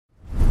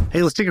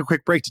Hey, let's take a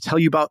quick break to tell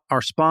you about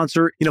our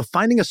sponsor.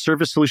 Finding a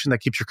service solution that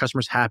keeps your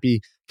customers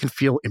happy can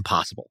feel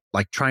impossible,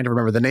 like trying to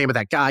remember the name of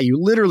that guy you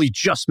literally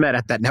just met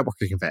at that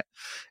networking event.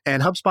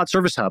 And HubSpot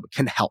Service Hub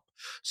can help.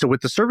 So with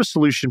the service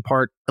solution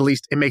part, at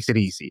least it makes it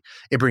easy.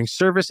 It brings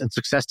service and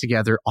success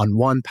together on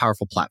one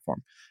powerful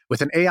platform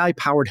with an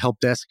AI-powered help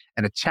desk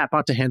and a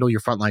chatbot to handle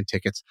your frontline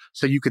tickets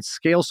so you could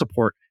scale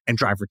support and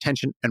drive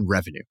retention and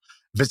revenue.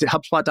 Visit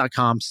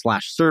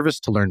HubSpot.com/service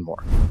to learn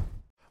more.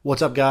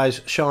 What's up,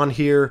 guys? Sean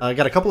here. I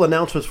got a couple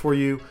announcements for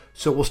you.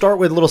 So we'll start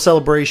with a little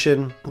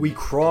celebration. We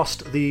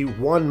crossed the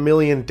 1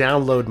 million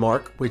download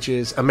mark, which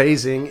is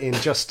amazing in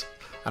just,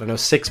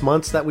 6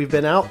 months that we've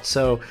been out.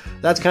 So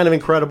that's kind of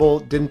incredible.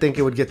 Didn't think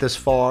it would get this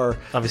far.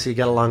 Obviously, you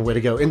got a long way to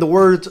go. In the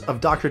words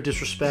of Dr.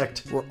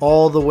 Disrespect, we're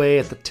all the way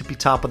at the tippy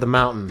top of the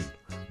mountain,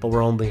 but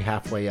we're only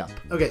halfway up.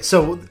 Okay,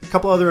 so a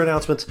couple other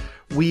announcements.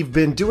 We've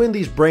been doing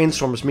these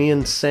brainstorms, me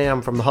and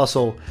Sam from The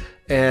Hustle,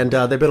 and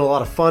they've been a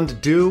lot of fun to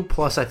do.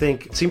 Plus, I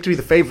think seem to be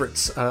the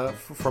favorites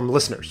from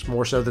listeners,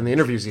 more so than the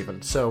interviews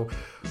even. So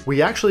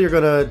we actually are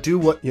going to do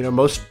what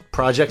most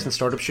projects and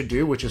startups should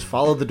do, which is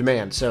follow the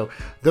demand. So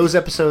those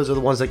episodes are the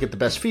ones that get the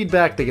best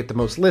feedback, they get the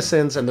most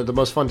listens, and they're the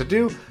most fun to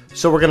do.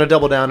 So we're going to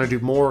double down and do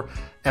more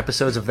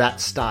episodes of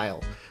that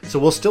style. So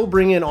we'll still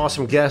bring in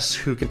awesome guests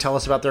who can tell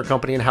us about their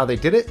company and how they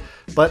did it.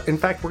 But in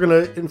fact, we're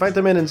going to invite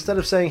them in. Instead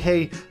of saying,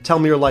 hey, tell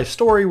me your life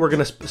story, we're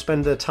going to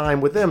spend the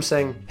time with them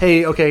saying,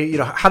 hey, okay,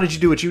 how did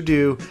you do what you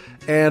do?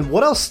 And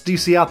what else do you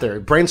see out there?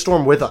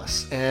 Brainstorm with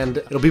us. And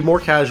it'll be more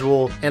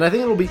casual. And I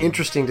think it'll be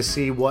interesting to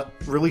see what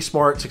really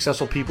smart,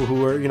 successful people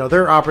who are,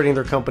 they're operating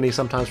their company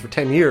sometimes for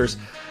 10 years,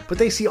 but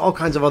they see all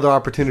kinds of other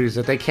opportunities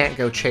that they can't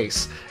go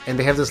chase. And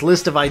they have this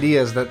list of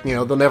ideas that,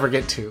 they'll never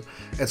get to.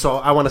 And so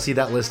I want to see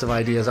that list of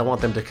ideas. I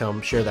want them to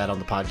come share that on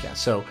the podcast.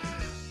 So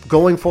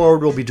going forward,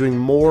 we'll be doing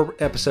more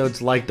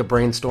episodes like the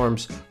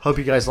brainstorms. Hope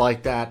you guys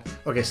like that.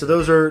 Okay, so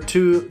those are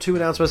two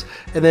announcements.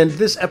 And then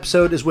this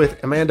episode is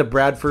with Amanda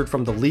Bradford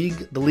from The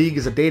League. The League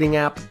is a dating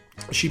app.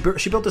 She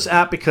built this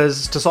app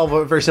because to solve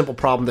a very simple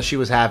problem that she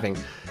was having.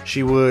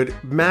 She would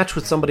match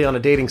with somebody on a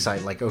dating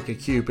site like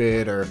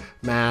OkCupid or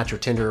Match or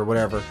Tinder or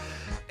whatever.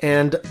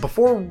 And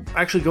before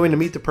actually going to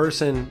meet the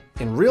person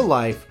in real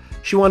life,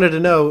 she wanted to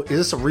know, is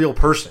this a real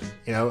person?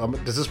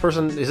 Is this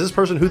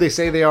person who they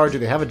say they are? Do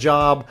they have a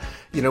job?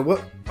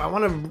 What I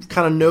want to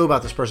kind of know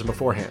about this person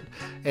beforehand.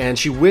 And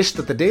she wished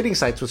that the dating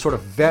sites would sort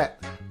of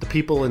vet the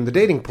people in the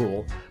dating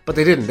pool, but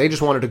they didn't. They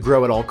just wanted to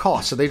grow at all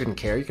costs, so they didn't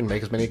care. You can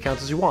make as many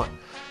accounts as you want.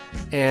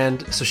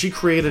 And so she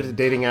created a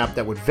dating app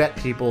that would vet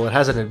people. It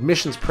has an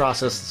admissions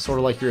process, sort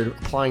of like you're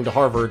applying to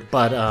Harvard,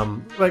 but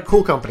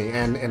cool company,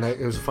 and it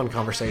was a fun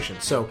conversation.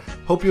 So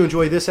hope you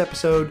enjoy this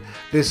episode.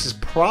 This is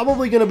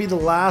probably going to be the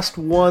last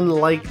one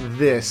like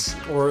this,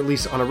 or at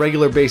least on a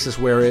regular basis,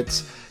 where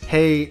it's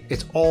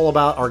all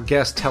about our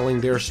guests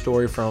telling their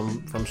story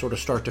from sort of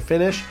start to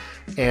finish.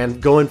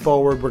 And going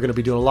forward, we're going to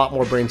be doing a lot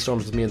more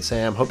brainstorms with me and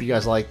Sam. Hope you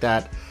guys like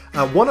that.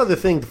 One other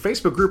thing, the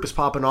Facebook group is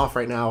popping off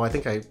right now. I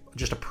think I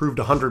just approved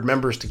 100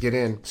 members to get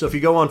in. So if you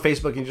go on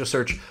Facebook and you just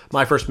search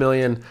My First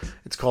Million,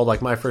 it's called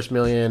like My First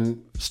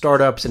Million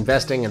Startups,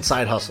 Investing, and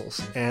Side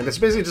Hustles. And it's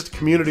basically just a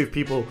community of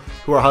people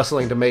who are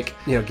hustling to make,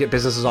 get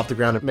businesses off the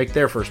ground and make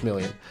their first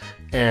million.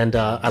 And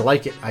I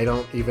like it.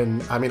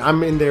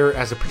 I'm in there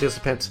as a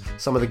participant.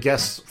 Some of the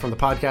guests from the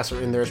podcast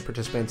are in there as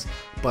participants,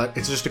 but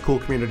it's just a cool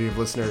community of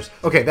listeners.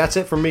 Okay, that's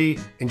it for me.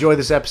 Enjoy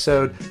this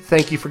episode.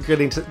 Thank you for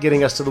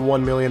getting us to the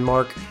 1 million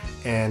mark.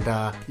 And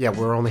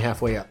we're only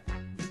halfway up.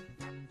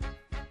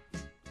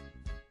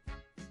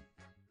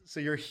 So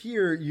you're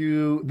here.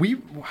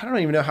 I don't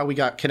even know how we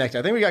got connected.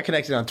 I think we got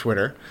connected on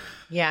Twitter.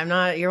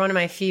 Yeah, you're one of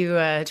my few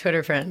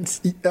Twitter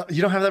friends. You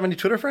don't have that many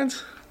Twitter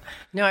friends?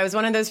 No, I was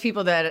one of those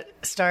people that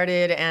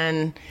started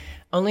and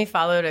only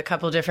followed a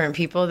couple different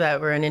people that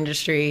were in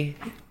industry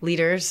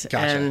leaders.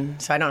 Gotcha. And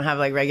so I don't have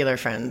like regular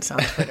friends on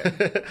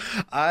Twitter.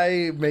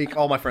 I make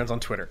all my friends on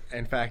Twitter.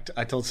 In fact,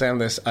 I told Sam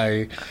this.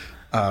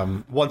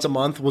 Once a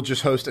month, we'll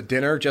just host a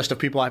dinner just of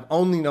people I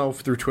only know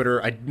through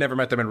Twitter. I never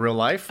met them in real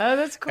life. Oh,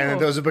 that's cool.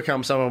 And those have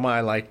become some of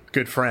my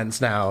good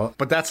friends now.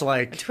 But that's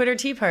like a Twitter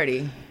tea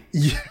party.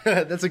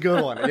 Yeah, that's a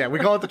good one. Yeah, we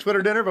call it the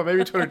Twitter dinner, but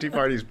maybe Twitter tea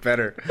party is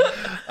better.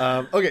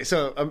 Okay,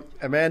 so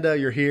Amanda,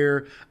 you're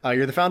here.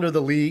 You're the founder of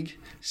The League.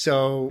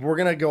 So we're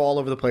going to go all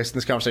over the place in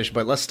this conversation,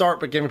 but let's start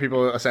by giving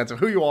people a sense of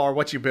who you are,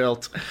 what you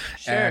built,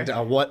 sure,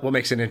 and what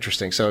makes it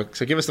interesting. So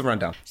give us the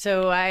rundown.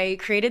 So I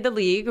created The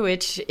League,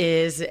 which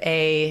is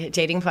a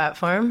dating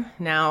platform,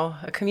 now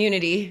a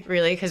community,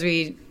 really, because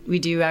we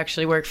do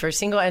actually work for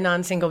single and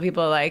non-single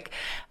people alike.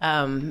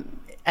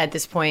 At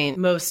this point,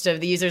 most of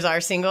the users are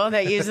single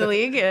that use The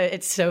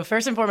League. So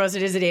first and foremost,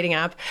 it is a dating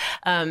app.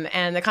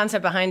 And the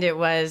concept behind it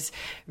was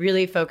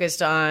really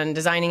focused on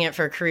designing it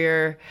for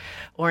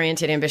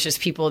career-oriented, ambitious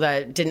people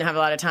that didn't have a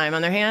lot of time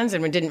on their hands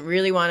and didn't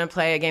really want to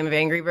play a game of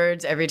Angry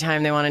Birds every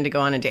time they wanted to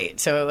go on a date.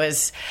 So it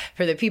was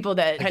for the people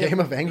that a game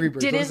of Angry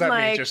Birds. Didn't what does that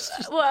like,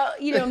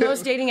 mean? Well,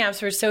 most dating apps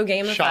were so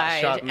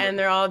gamified, and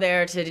they're all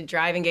there to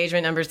drive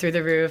engagement numbers through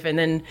the roof. And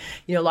then,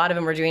 a lot of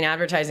them were doing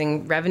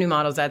advertising revenue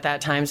models at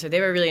that time. So they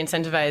were really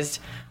incentivized incentivized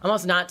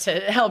almost not to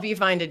help you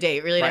find a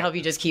date, really to help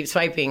you just keep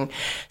swiping.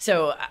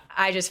 So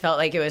I just felt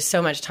like it was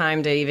so much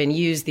time to even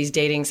use these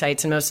dating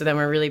sites, and most of them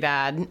were really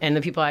bad. And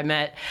the people I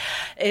met,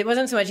 it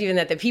wasn't so much even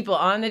that the people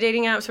on the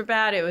dating apps were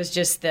bad. It was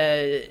just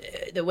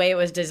the way it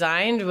was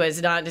designed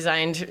was not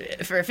designed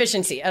for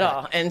efficiency at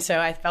all. And so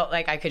I felt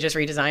like I could just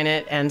redesign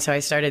it. And so I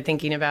started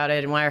thinking about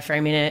it and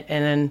wireframing it.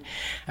 And then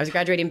I was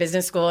graduating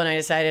business school, and I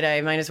decided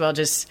I might as well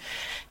just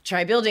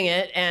try building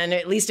it, and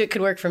at least it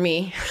could work for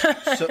me.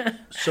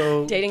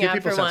 So dating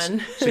app for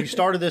one. So you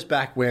started this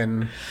back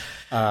when?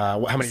 How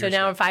many years So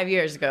now ago? 5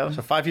 years ago.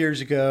 So 5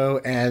 years ago,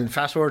 and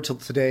fast forward till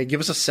today. Give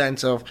us a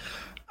sense of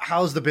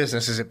how's the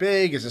business? Is it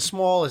big? Is it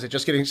small? Is it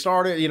just getting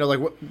started?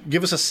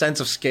 Give us a sense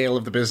of scale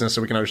of the business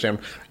so we can understand.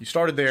 You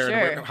started there,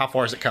 Sure. and how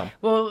far has it come?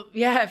 Well,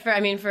 yeah, for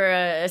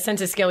a sense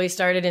of scale, we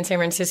started in San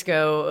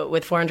Francisco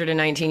with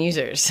 419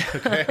 users.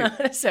 Okay.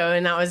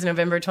 And that was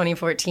November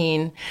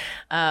 2014.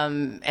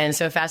 And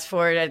so fast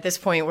forward, at this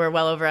point, we're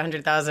well over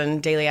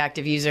 100,000 daily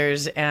active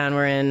users, and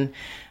we're in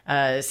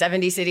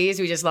 70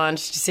 cities. We just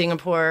launched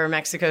Singapore,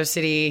 Mexico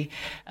City,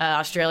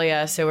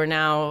 Australia. So we're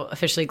now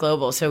officially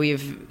global. So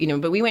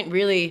but we went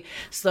really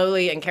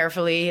slowly and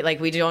carefully. Like,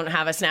 we don't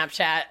have a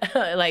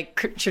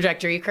Snapchat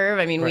trajectory curve.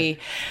 I mean, we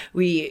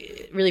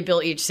really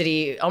built each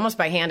city almost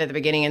by hand at the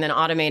beginning, and then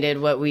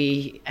automated what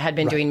we had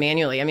been doing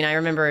manually. I mean, I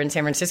remember in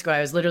San Francisco, I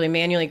was literally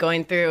manually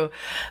going through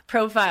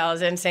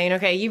profiles and saying,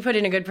 okay, you put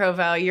in a good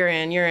profile, you're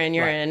in,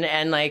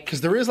 and because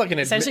there is like an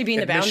essentially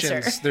being the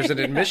bouncer. There's an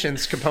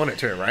admissions component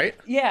to it, right?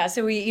 Yeah.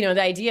 So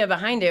the idea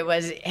behind it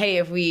was, hey,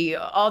 if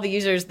all the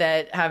users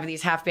that have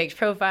these half-baked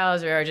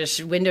profiles or are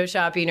just window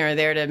shopping or are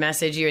there to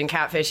message you and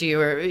catfish you,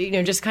 or,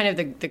 just kind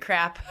of the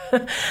crap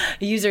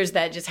users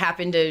that just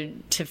happen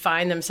to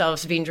find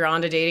themselves being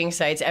drawn to dating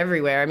sites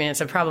everywhere. I mean,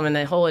 it's a problem in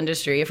the whole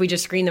industry. If we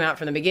just screen them out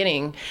from the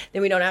beginning,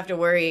 then we don't have to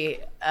worry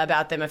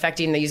about them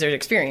affecting the user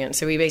experience.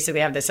 So we basically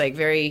have this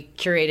very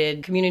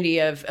curated community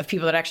of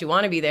people that actually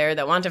want to be there,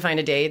 that want to find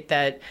a date,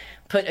 that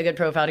put a good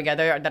profile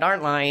together, that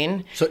aren't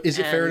lying. So is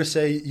it fair to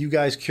say you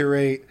guys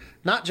curate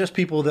not just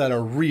people that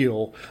are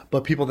real,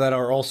 but people that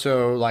are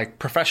also like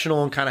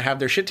professional and kind of have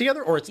their shit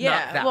together, or it's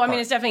not that well, I mean,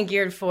 it's definitely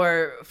geared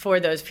for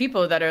those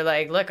people that are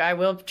like, look, I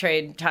will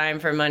trade time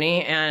for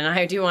money, and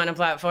I do want a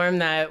platform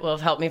that will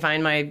help me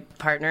find my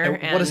partner.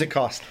 And what does it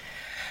cost?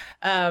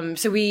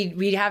 So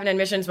we have an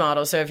admissions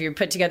model. So if you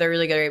put together a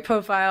really great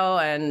profile,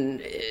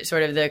 and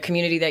sort of the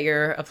community that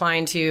you're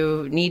applying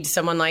to needs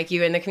someone like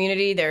you in the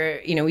community,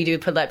 we do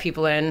let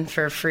people in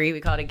for free. We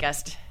call it a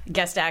guest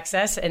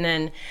access, and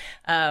then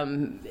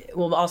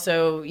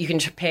you can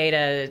pay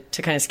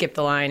to kind of skip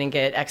the line and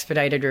get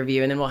expedited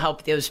review, and then we'll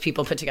help those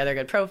people put together a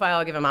good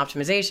profile, give them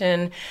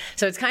optimization.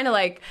 So it's kind of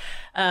like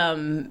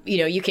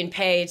you can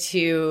pay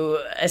to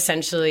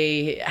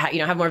essentially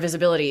have more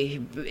visibility,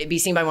 be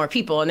seen by more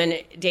people, and then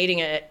dating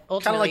it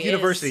ultimately kind of like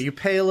university. You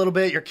pay a little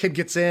bit, your kid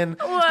gets in.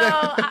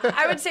 Well,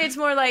 I would say it's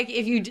more like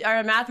if you are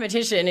a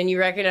mathematician and you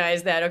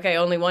recognize that, okay,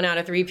 only 1 out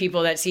of 3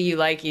 people that see you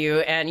like you,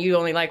 and you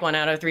only like 1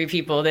 out of 3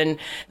 people, then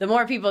the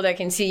more people that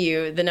can see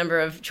you, the number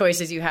of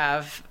choices you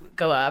have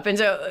go up. And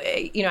so,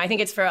 I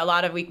think it's for a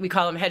lot of, we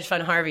call them hedge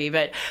fund Harvey,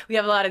 but we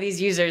have a lot of these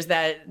users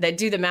that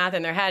do the math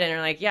in their head and are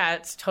like, yeah,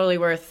 it's totally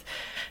worth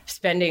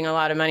spending a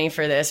lot of money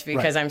for this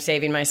because I'm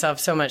saving myself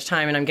so much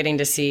time and I'm getting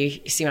to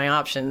see my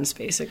options,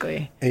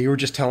 basically. And you were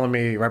just telling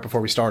me right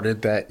before we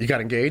started that you got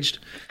engaged.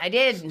 I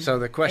did. So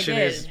the question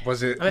is,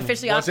 was it... I'm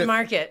officially off the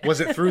market. Was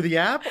it through the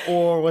app,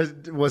 or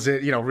was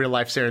it, real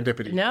life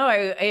serendipity? No,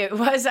 it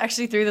was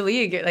actually through the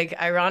league.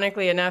 Like,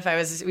 ironically enough,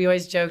 we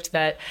always joked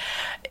that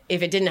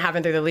if it didn't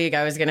happen through the league,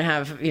 I was going to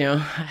have, a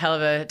hell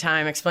of a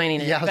time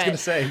explaining it. Yeah, I was going to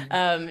say.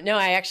 No,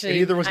 I actually...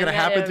 It either was going to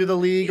happen through the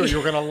league, or you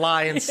were going to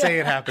lie and say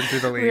it happened through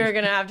the league. We were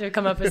going to have to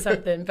come up with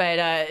something.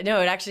 But no,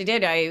 it actually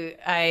did.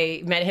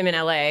 I met him in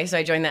LA, so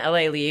I joined the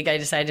LA League. I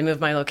decided to move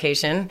my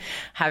location,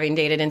 having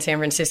dated in San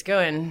Francisco,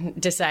 and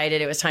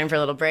decided it was time for a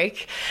little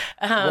break.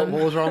 What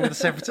was wrong with the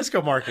San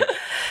Francisco market?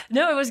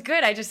 No, it was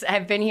good.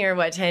 I've been here,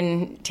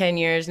 10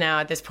 years now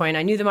at this point.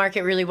 I knew the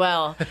market really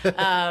well.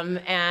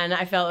 And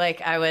I felt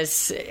like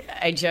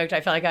I joked,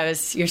 I felt like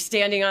you're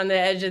standing on the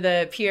edge of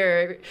the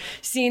pier,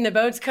 seeing the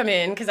boats come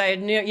in, because I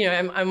knew,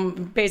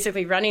 I'm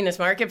basically running this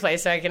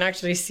marketplace, so I can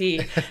actually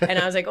see. And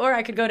I was like, or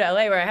I could go to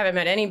LA where I haven't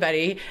met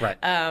anybody. Right.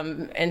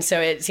 And so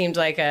it seemed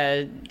like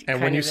And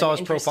when you saw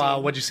his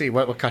profile, what'd you see?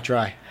 What caught your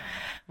eye?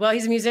 Well,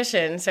 he's a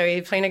musician, so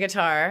he's playing a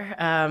guitar,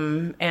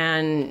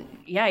 and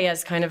yeah, he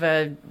has kind of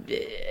a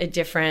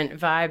different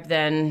vibe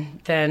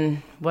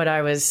than what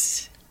I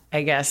was,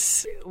 I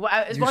guess.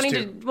 I was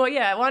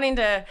wanting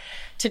to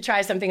to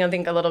try something, I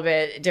think, a little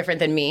bit different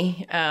than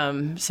me.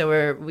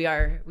 So we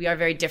are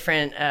very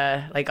different.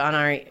 Like on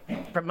our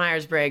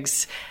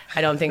Myers-Briggs,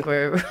 I don't think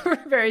we're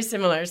very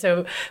similar.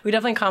 So we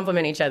definitely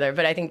complement each other.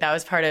 But I think that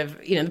was part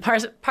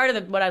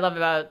of what I love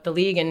about the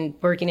league and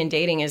working in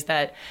dating is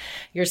that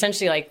you're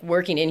essentially like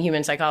working in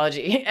human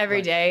psychology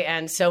every day,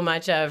 and so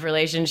much of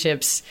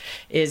relationships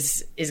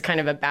is kind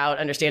of about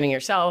understanding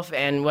yourself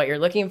and what you're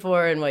looking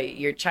for and what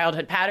your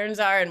childhood patterns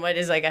are and what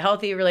is like a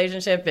healthy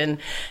relationship. And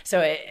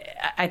so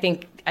I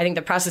think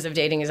the process of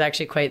dating is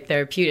actually quite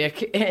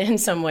therapeutic in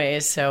some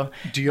ways. So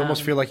do you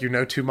almost feel like you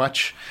know too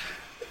much?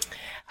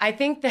 I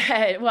think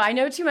that, well, I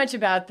know too much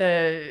about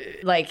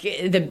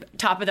the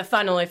top of the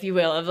funnel, if you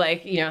will, of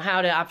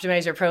how to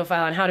optimize your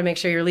profile and how to make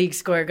sure your league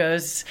score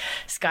goes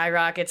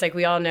skyrockets. Like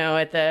we all know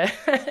at the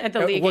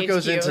league what HQ.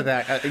 goes into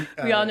that?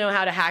 We all know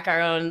how to hack our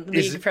own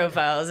league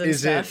profiles and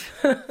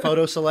stuff. Is it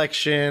photo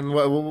selection?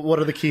 What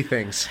are the key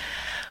things?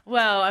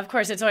 Well, of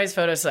course, it's always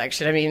photo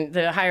selection. I mean,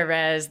 the higher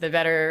res, the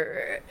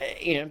better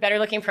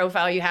looking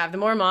profile you have, the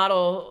more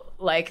model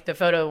like the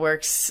photo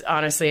works.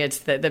 Honestly, it's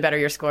the better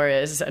your score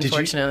is,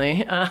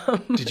 unfortunately.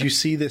 Did you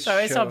see this so I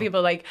always show? tell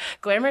people, like,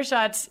 glamour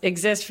shots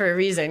exist for a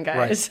reason,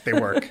 guys. Right, they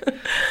work.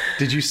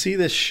 Did you see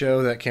this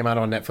show that came out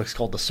on Netflix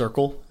called The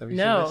Circle? Have you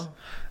seen this?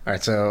 All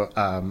right, so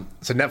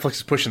Netflix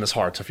is pushing this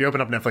hard. So if you open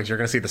up Netflix, you're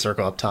going to see The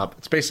Circle up top.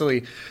 It's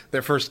basically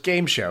their first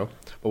game show.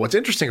 But what's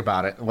interesting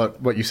about it,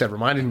 what you said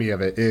reminded me of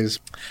it, is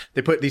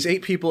they put these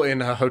 8 people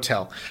in a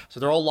hotel.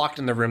 So they're all locked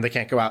in their room. They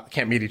can't go out,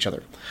 can't meet each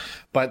other.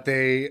 But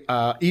they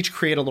each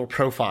create a little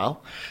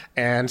profile.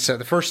 And so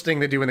the first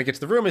thing they do when they get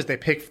to the room is they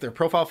pick their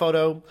profile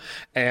photo.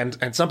 And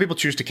some people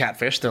choose to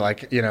catfish. They're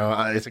like,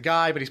 it's a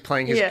guy, but he's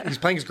playing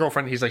his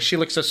girlfriend. He's like, she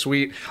looks so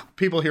sweet.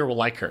 People here will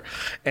like her.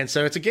 And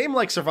so it's a game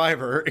like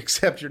Survivor,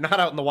 except you're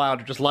not out in the wild.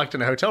 You're just locked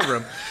in a hotel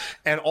room.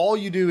 And all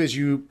you do is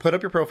you put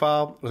up your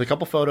profile with a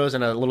couple photos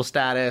and a little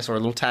status or a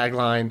little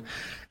tagline,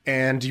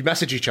 and you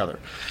message each other.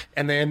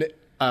 And then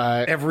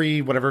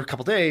every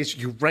couple days,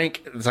 you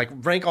rank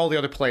all the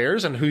other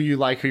players and who you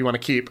like, who you want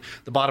to keep.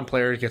 The bottom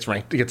player gets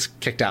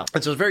kicked out.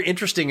 And so it's very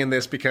interesting in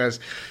this because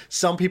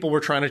some people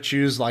were trying to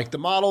choose like the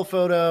model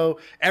photo.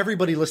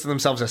 Everybody listed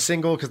themselves as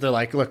single because they're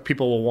like, look,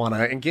 people will want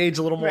to engage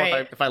a little more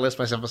if I list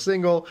myself as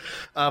single.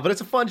 But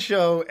it's a fun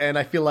show, and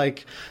I feel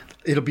like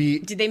it'll be...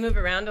 Did they move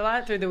around a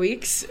lot through the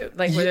weeks?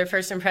 Like, were their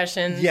first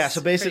impressions? Yeah,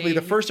 so basically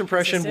the first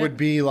impression consistent? would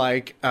be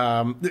like,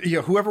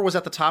 whoever was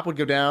at the top would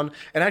go down.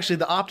 And actually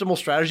the optimal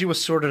strategy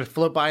was sort of to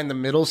float by in the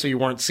middle so you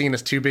weren't seen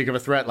as too big of a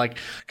threat. Like,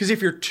 because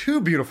if you're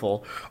too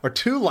beautiful or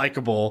too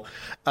likable,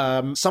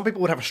 some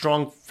people would have a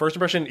strong first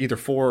impression either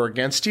for or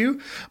against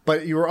you,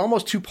 but you were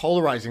almost too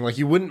polarizing. Like,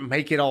 you wouldn't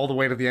make it all the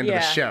way to the end of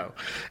the show.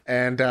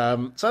 And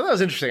so that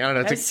was interesting. I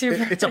don't know.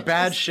 It's a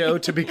bad show,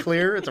 to be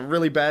clear. It's a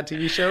really bad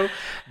TV show.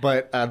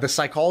 But the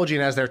psychology,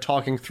 and as they're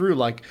talking through,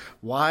 like,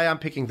 why I'm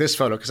picking this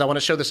photo, because I want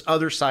to show this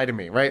other side of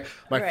me, right?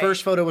 My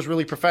first photo was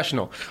really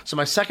professional. So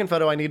my second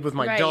photo I need with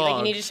my dog. Like,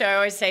 you need to show, I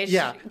always say,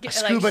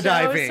 scuba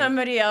diving. Show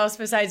somebody else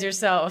besides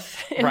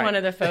yourself in one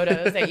of the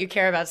photos that you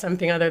care about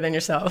something other than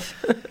yourself.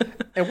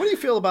 And what do you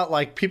feel about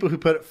like people who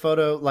put a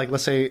photo, like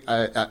let's say,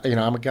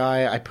 I'm a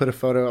guy, I put a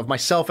photo of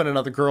myself and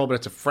another girl, but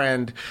it's a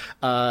friend.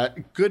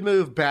 Good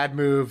move, bad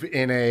move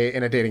in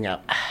a dating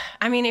app?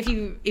 I mean, if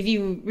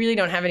you really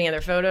don't have any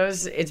other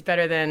photos, it's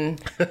better than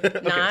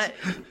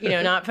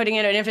not putting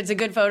it. And if it's a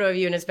good photo of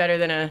you and it's better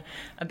than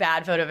a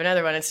bad photo of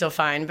another one, it's still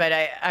fine. But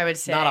I would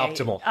say not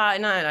optimal,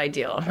 not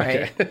ideal,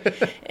 right?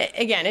 Okay.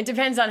 Again, it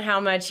depends on how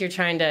much you're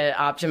trying to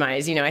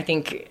optimize. I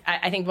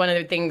think one of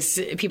the things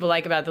people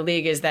like about the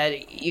league is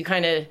that you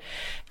kind of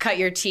cut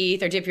your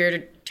teeth or dip your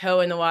toe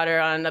in the water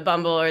on the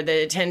Bumble or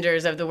the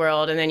Tinders of the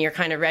world, and then you're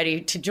kind of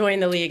ready to join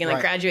the league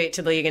and graduate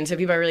to the league. And so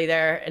people are really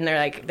there, and they're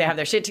like, they have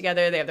their shit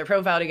together, they have their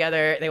profile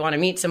together, they want to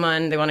meet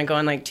someone, they want to go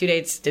on like 2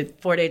 dates to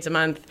 4 dates a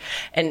month,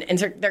 and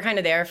so they're kind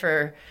of there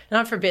for,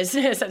 not for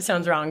business, that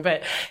sounds wrong,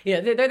 but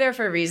they're there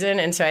for a reason.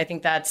 And so I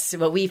think that's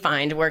what we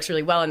find works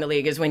really well in the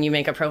league, is when you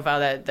make a profile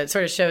that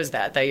sort of shows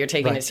that you're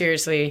taking it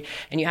seriously,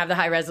 and you have the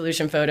high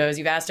resolution photos.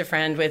 You've asked a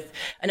friend with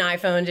an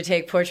iPhone to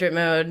take portrait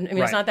mode. I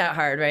mean, it's not that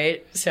hard,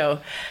 right? So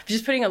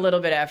just putting a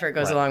little bit of effort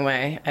goes a long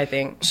way, I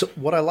think. So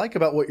what I like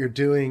about what you're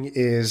doing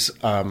is,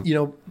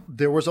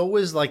 there was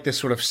always like this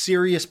sort of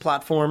serious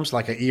platforms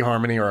like an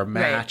eHarmony or a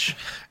Match.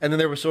 And then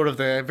there was sort of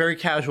the very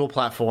casual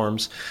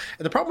platforms.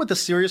 And the problem with the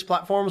serious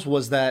platforms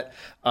was that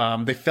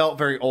they felt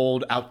very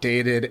old,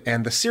 outdated,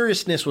 and the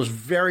seriousness was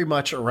very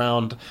much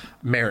around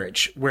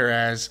marriage.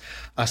 Whereas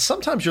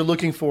sometimes you're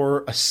looking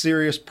for a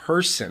serious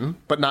person,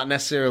 but not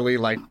necessarily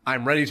like,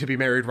 I'm ready to be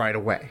married right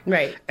away.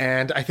 Right.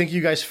 And I think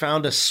you guys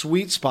found a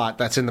sweet spot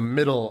that's in the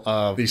middle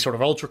of the sort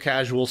of ultra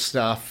casual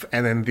stuff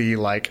and then the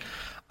like,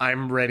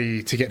 I'm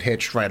ready to get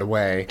hitched right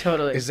away.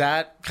 Totally. Is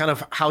that kind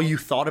of how you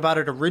thought about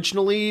it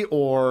originally,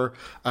 or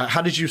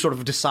how did you sort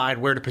of decide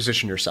where to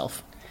position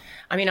yourself?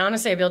 I mean,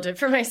 honestly, I built it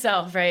for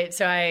myself, right?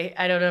 So I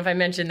don't know if I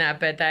mentioned that,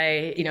 but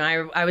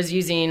I was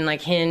using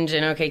like Hinge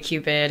and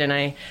OkCupid, and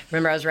I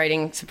remember I was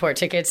writing support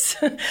tickets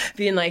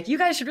being like, you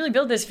guys should really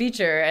build this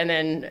feature. And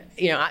then,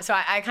 so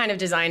I kind of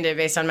designed it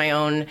based on my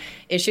own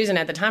issues. And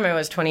at the time I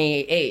was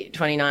 28,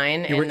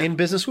 29. You were in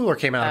business school or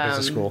came out of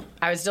business school?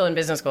 I was still in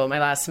business school my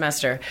last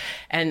semester.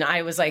 And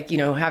I was like,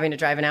 having to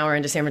drive an hour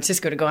into San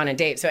Francisco to go on a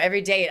date. So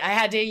every date I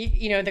had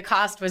to, the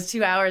cost was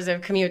 2 hours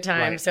of commute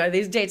time. Right. So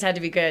these dates had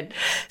to be good.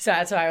 So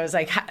that's why I was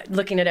like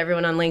looking at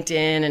everyone on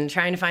LinkedIn and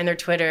trying to find their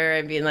Twitter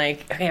and being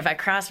like, okay, if I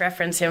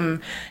cross-reference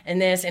him in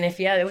this, and if,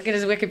 look at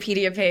his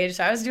Wikipedia page.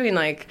 So I was doing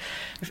like,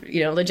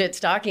 legit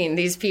stalking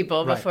these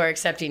people before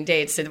accepting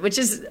dates, which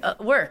is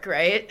work,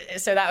 right?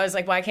 So that was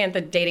like, why can't the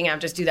dating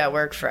app just do that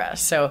work for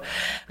us? So,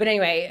 but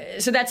anyway,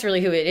 so that's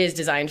really who it is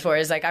designed for,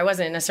 is like, I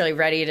wasn't necessarily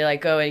ready to like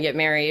go and get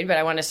married, but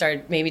I want to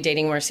start maybe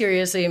dating more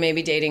seriously,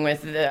 maybe dating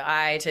with the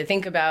eye to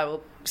think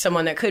about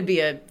someone that could be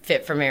a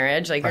fit for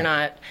marriage. Like you're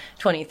not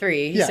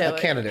 23. Yeah, so, a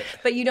candidate.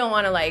 But you don't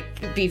want to like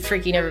be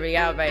freaking everybody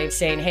out by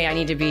saying, hey, I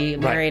need to be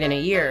married in a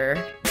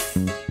year.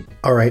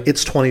 All right,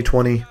 it's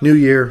 2020, new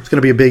year. It's going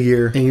to be a big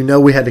year.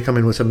 And we had to come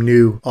in with some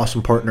new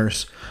awesome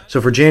partners. So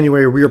for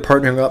January, we are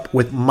partnering up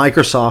with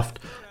Microsoft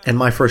and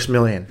My First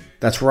Million.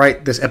 That's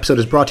right. This episode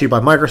is brought to you by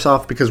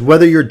Microsoft, because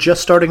whether you're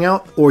just starting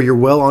out or you're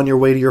well on your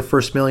way to your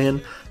first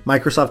million,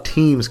 Microsoft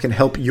Teams can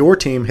help your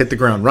team hit the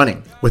ground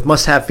running. With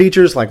must-have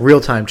features like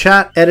real-time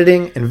chat,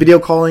 editing, and video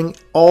calling,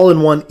 all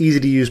in one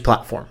easy-to-use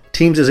platform.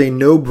 Teams is a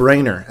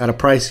no-brainer at a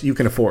price you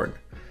can afford.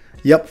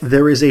 Yep,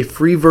 there is a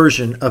free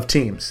version of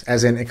Teams,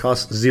 as in it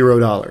costs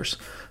 $0.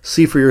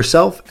 See for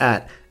yourself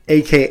at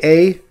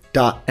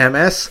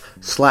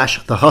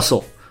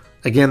aka.ms/thehustle.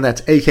 Again,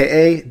 that's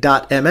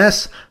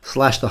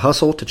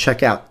aka.ms/thehustle to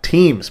check out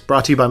Teams,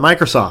 brought to you by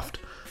Microsoft.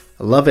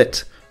 I love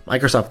it.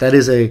 Microsoft, that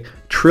is a $1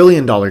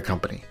 trillion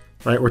company,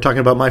 right? We're talking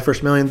about My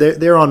First Million.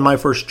 They're on My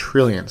First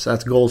Trillion, so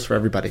that's goals for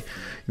everybody.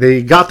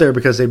 They got there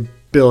because they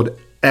build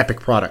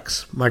epic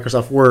products.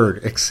 Microsoft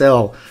Word,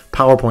 Excel,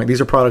 PowerPoint. These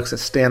are products that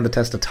stand the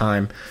test of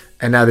time,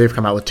 and now they've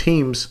come out with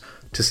Teams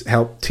to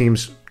help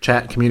teams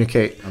chat,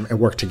 communicate, and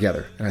work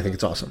together, and I think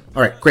it's awesome.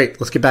 All right, great.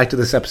 Let's get back to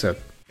this episode.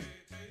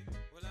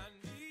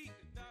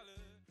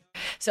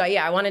 So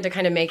I wanted to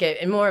kind of make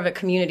it more of a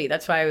community.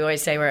 That's why we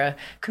always say we're a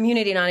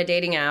community, not a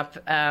dating app,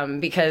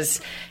 because,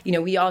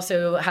 we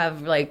also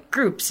have like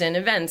groups and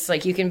events.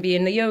 Like you can be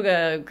in the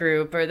yoga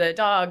group or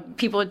the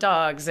people with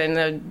dogs and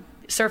the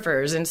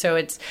surfers. And so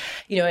it's,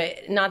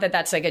 not that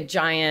that's like a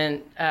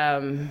giant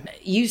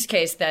use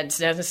case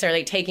that's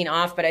necessarily taking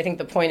off, but I think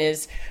the point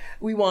is,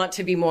 we want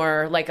to be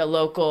more like a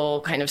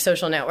local kind of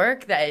social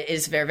network that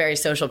is very, very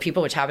social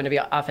people, which happen to be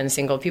often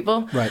single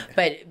people. Right.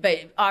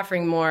 But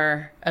offering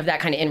more of that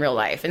kind of in real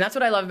life. And that's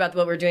what I love about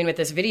what we're doing with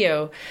this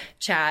video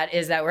chat,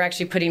 is that we're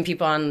actually putting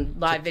people on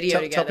live video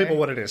together. Tell people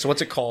what it is. So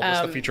what's it called?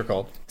 What's the feature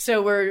called?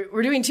 So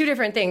we're doing two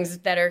different things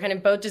that are kind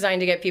of both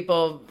designed to get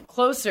people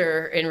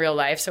closer in real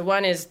life. So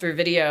one is through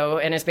video,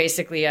 and it's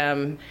basically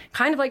kind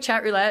of like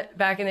chat roulette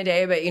back in the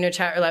day, but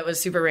chat roulette was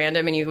super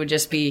random, and you would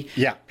just be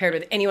paired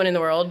with anyone in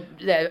the world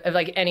of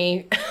like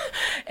any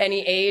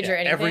age or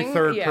anything. Every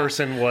third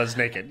person was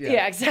naked.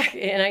 Yeah,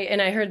 exactly.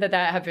 And I heard that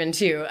happened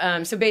too.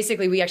 So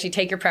basically, we actually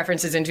take your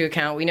preferences into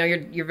account. We know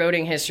your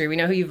voting history. We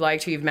know who you've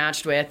liked, who you've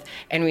matched with,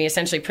 and we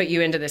essentially put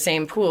you into the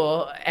same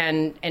pool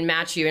and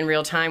match you in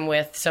real time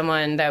with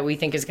someone that we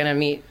think is going to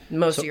meet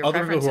most of your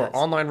preferences. Other people who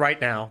are online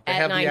right now, they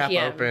have the app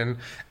open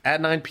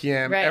at 9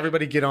 p.m. Right.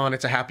 Everybody get on.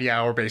 It's a happy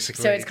hour,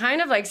 basically. So it's kind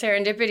of like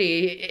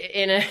serendipity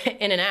in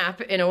an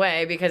app in a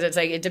way, because it's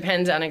like it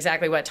depends on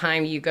exactly what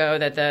time you go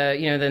that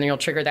then you'll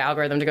trigger the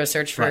algorithm to go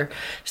search for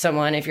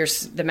someone. If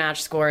the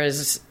match score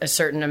is a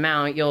certain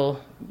amount, you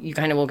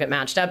kind of will get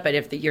matched up. But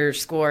if your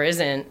score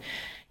isn't,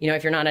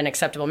 if you're not an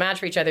acceptable match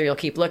for each other, you'll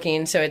keep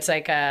looking. So it's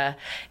like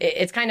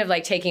it's kind of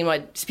like taking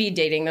what speed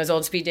dating, those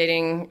old speed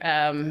dating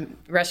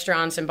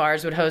restaurants and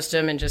bars would host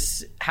them, and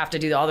just have to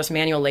do all this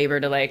manual labor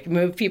to like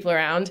move people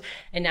around.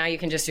 And now you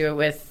can just do it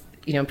with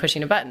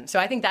pushing a button. So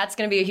I think that's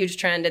going to be a huge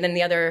trend. And then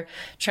the other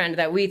trend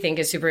that we think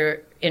is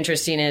super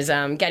interesting is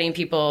getting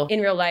people in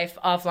real life,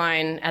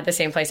 offline, at the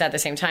same place at the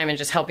same time, and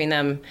just helping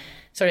them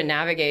sort of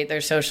navigate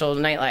their social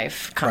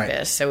nightlife compass.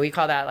 Right. So we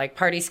call that like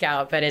Party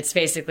Scout, but it's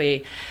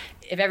basically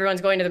if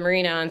everyone's going to the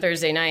marina on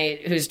Thursday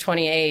night who's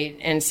 28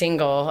 and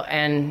single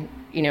and,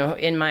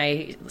 in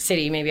my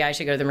city, maybe I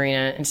should go to the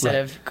marina instead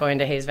of going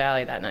to Hayes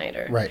Valley that night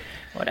or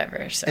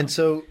whatever.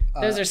 So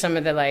those are some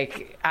of the,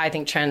 I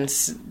think,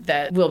 trends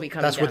that will be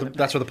coming down.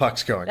 That's where the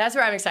puck's going. That's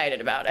where I'm excited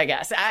about, I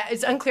guess.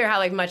 It's unclear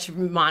how, much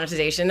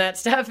monetization that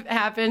stuff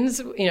happens,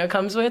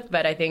 comes with,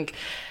 but I think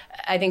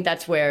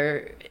that's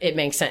where it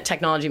makes sense.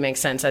 Technology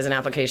makes sense as an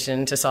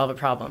application to solve a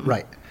problem.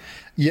 Right.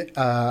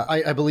 Yeah,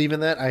 I believe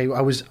in that. I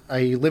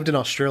lived in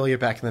Australia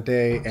back in the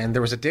day, and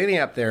there was a dating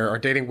app there, or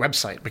dating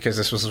website, because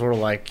this was sort of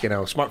like,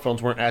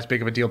 smartphones weren't as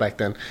big of a deal back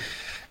then.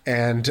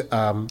 And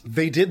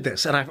they did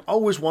this. And I've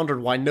always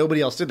wondered why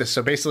nobody else did this.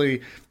 So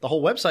basically, the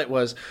whole website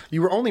was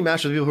you were only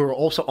matched with people who were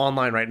also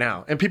online right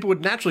now. And people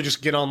would naturally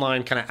just get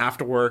online kind of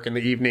after work in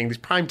the evening, these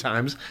prime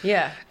times.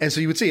 Yeah. And so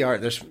you would see, all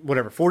right, there's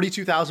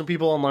 42,000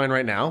 people online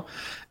right now.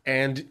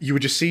 And you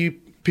would just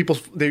see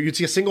you'd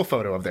see a single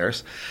photo of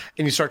theirs,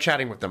 and you start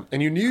chatting with them,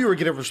 and you knew you were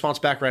getting a response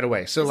back right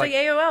away. So it's like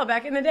AOL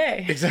back in the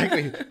day.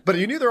 Exactly. But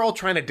you knew they're all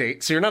trying to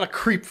date, so you're not a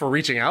creep for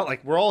reaching out.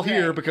 Like, we're all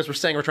here right. because we're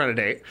saying we're trying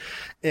to date.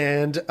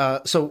 And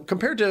so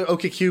compared to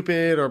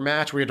OkCupid or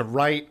Match, where you had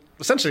to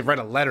essentially write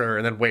a letter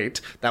and then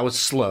wait. That was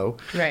slow.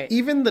 Right.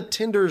 Even the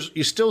Tinders,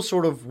 you still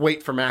sort of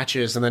wait for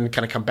matches and then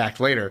kind of come back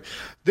later.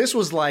 This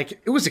was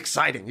like, it was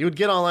exciting. You would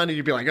get online and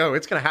you'd be like, oh,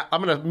 it's going to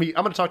I'm going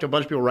to talk to a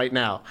bunch of people right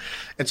now.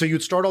 And so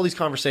you'd start all these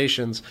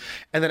conversations.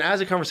 And then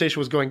as the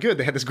conversation was going good,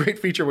 they had this great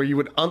feature where you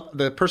would,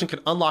 the person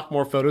could unlock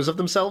more photos of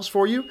themselves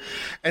for you.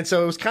 And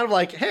so it was kind of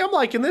like, hey, I'm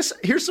liking this.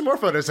 Here's some more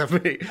photos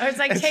of me. I was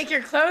like, take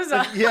your clothes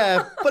off.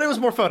 Yeah, but it was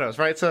more photos,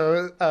 right?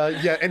 So,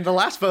 yeah, and the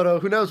last photo,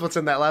 who knows what's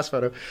in that last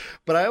photo?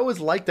 But I always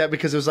liked that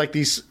because it was like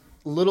these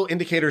little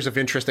indicators of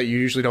interest that you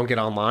usually don't get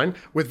online.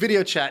 With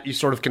video chat, you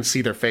sort of can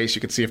see their face.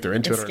 You can see if they're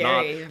into it or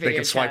not. They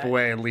can swipe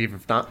away and leave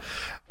if not.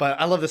 But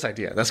I love this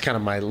idea. That's kind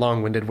of my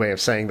long-winded way of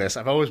saying this.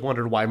 I've always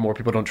wondered why more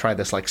people don't try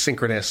this like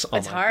synchronous online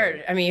It's hard.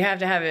 thing. I mean, you have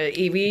to have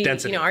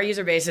Density. our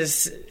user base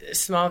is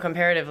small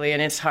comparatively,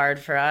 and it's hard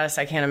for us.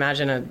 I can't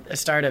imagine a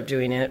startup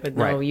doing it with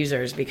no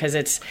users because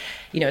it's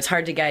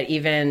hard to get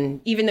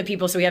even the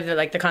people. So we have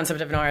the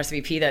concept of an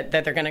RSVP that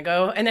they're going to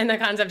go, and then the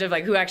concept of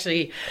like who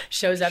actually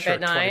shows up at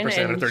 9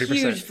 and 30%.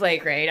 Huge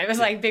flake rate. I was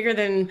like bigger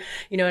than,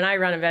 and I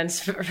run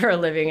events for a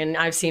living, and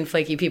I've seen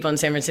flaky people in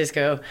San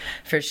Francisco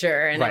for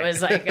sure. And it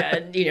was like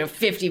a,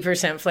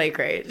 50% flake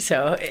rate.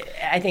 So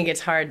I think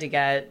it's hard to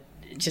get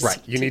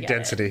you need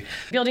density.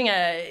 Building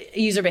a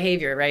user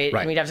behavior, right?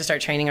 And we'd have to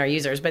start training our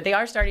users. But they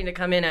are starting to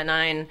come in at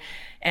 9.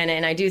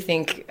 And I do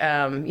think,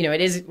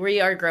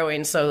 we are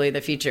growing slowly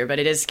the future, but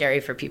it is scary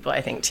for people, I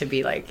think, to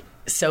be like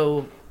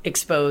so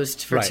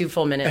exposed for 2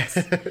 full minutes.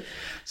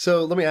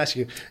 So let me ask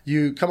you,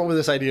 you come up with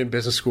this idea in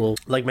business school,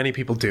 like many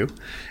people do,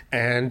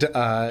 and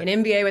an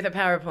MBA with a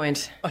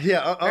PowerPoint.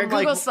 Or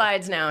Google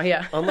Slides now,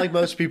 Unlike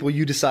most people,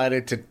 you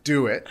decided to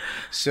do it.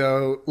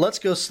 So let's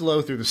go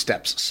slow through the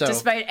steps. So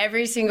despite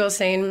every single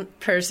sane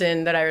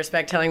person that I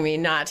respect telling me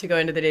not to go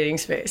into the dating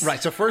space.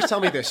 Right. So first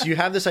tell me this. You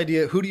have this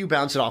idea. Who do you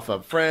bounce it off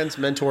of? Friends,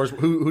 mentors?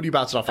 Who do you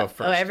bounce it off of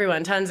first? Oh,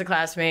 everyone. Tons of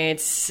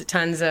classmates,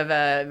 tons of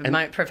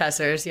my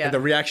professors, And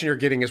the reaction you're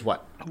getting is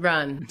what?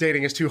 Run.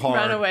 Dating is too hard.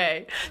 Run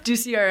away. Do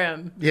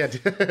CRM. Yeah.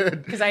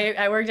 Because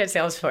I worked at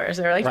Salesforce.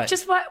 They were like,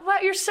 just what?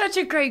 You're such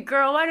a great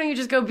girl. Why don't you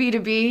just go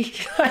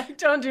B2B? Like,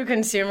 don't do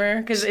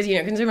consumer. Because,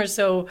 consumer is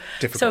so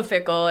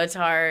fickle. It's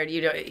hard.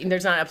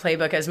 There's not a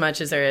playbook as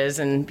much as there is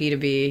in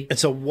B2B. And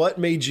so what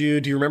made you,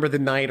 do you remember the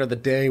night or the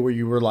day where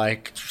you were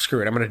like,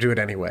 screw it, I'm going to do it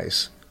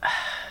anyways?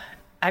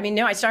 I mean,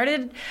 no, I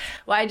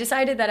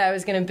decided that I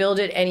was going to build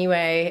it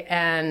anyway.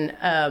 And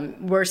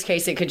worst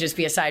case, it could just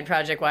be a side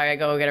project while I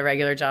go get a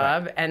regular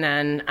job. Right. And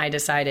then I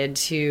decided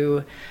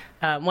to,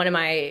 one of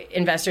my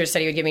investors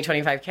said he would give me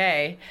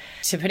 $25K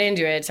to put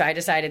into it. So I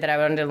decided that I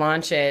wanted to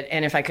launch it.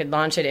 And if I could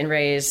launch it and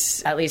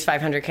raise at least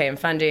 $500K in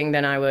funding,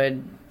 then I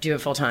would do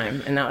it full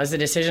time. And that was the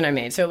decision I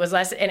made. So it was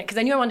less, because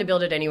I knew I wanted to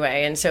build it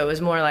anyway. And so it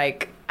was more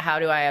like, how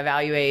do I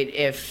evaluate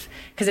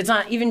because it's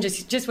not even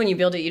just when you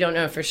build it, you don't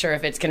know for sure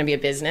if it's going to be a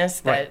business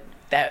that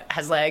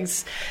has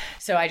legs.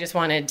 So I just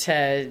wanted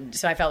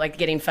so I felt like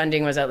getting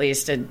funding was at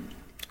least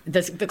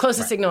the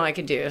closest signal I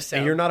could do. So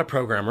and you're not a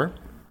programmer.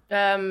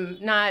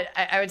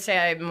 I would say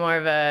I'm more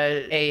of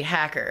a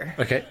hacker.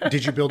 Okay.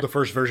 Did you build the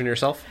first version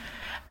yourself?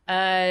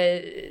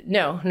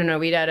 No.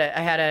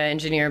 I had an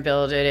engineer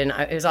build it,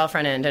 and it was all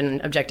front end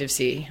and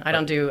Objective-C. I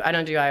don't do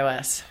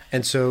iOS.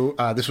 And so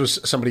this was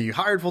somebody you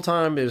hired full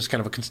time. It was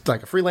kind of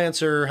like a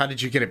freelancer. How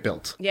did you get it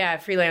built? Yeah,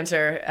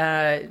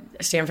 freelancer,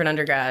 Stanford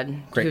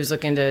undergrad. Great. Who was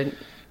looking to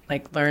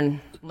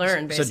learn.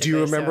 Basically. So do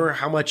you remember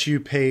how much you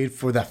paid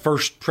for that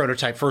first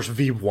prototype, first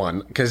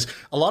V1? Because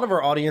a lot of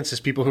our audience is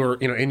people who are,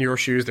 in your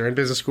shoes. They're in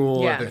business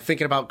school. Or they're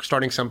thinking about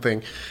starting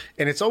something.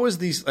 And it's always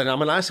these, and I'm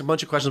going to ask a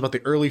bunch of questions about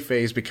the early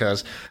phase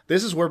because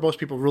this is where most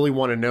people really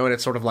want to know. And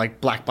it's sort of like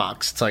black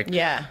box. It's like, so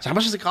how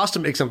much does it cost to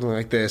make something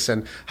like this?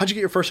 And how'd you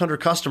get your first 100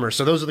 customers?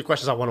 So those are the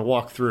questions I want to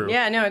walk through.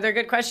 Yeah, no, they're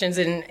good questions.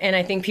 And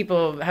I think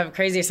people have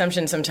crazy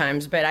assumptions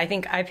sometimes. But I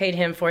think I paid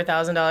him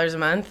 $4,000 a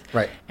month.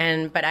 Right.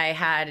 But I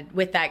had,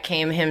 with that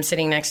came him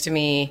sitting next to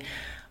me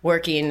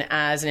working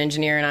as an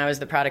engineer, and I was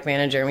the product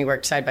manager, and we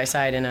worked side by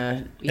side in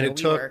a and it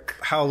took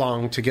how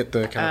long to get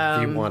the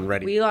kind of V1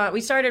 ready?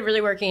 We started really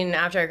working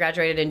after I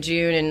graduated in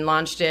June and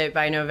launched it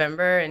by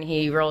November, and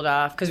he rolled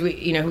off because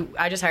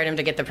I just hired him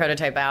to get the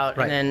prototype out,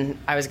 and then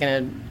I was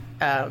going to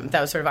that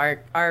was sort of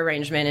our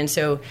arrangement, and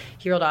so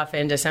he rolled off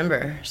in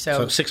December.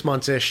 So 6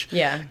 months-ish.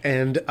 Yeah.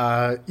 And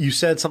you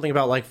said something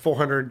about like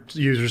 400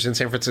 users in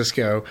San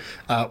Francisco.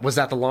 Was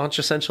that the launch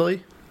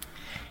essentially?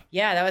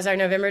 Yeah, that was our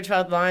November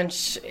 12th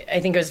launch. I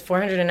think it was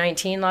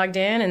 419 logged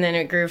in, and then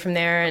it grew from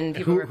there. And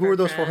people Who are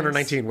those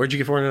 419? Where'd you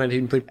get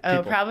 419 people?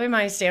 Oh, probably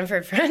my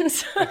Stanford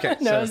friends. Okay,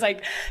 No,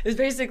 it was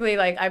basically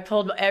like I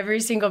pulled every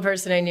single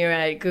person I knew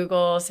at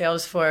Google,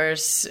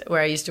 Salesforce,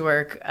 where I used to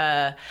work,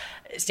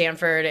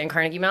 Stanford, and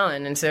Carnegie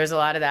Mellon. And so there's a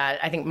lot of that.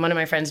 I think one of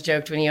my friends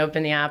joked when he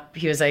opened the app,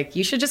 he was like,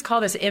 you should just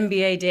call this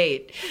MBA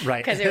date.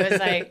 Right. Because it was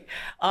like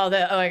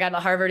I got the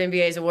Harvard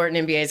MBAs, the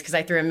Wharton MBAs, because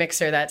I threw a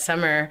mixer that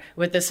summer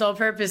with the sole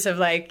purpose of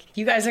like,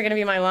 you guys are going to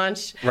be my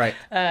launch, right?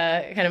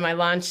 Kind of my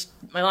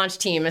launch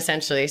team,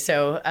 essentially.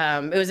 So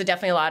it was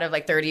definitely a lot of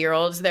like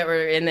 30-year-olds that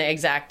were in the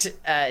exact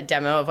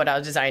demo of what I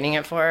was designing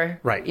it for.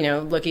 Right.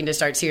 Looking to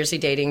start seriously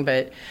dating,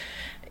 but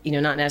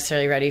not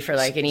necessarily ready for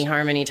like any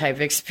Harmony type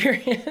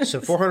experience.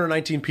 So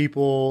 419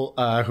 people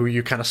who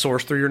you kind of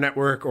sourced through your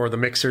network or the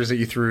mixers that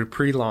you threw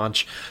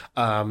pre-launch,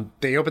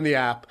 they open the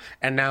app,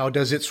 and now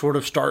does it sort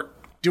of start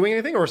doing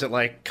anything, or is it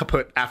like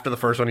kaput after the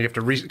first one? You have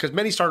to because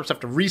many startups have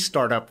to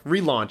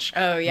relaunch.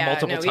 Oh yeah,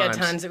 multiple times. We had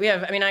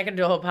tons. I could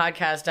do a whole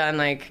podcast on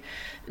like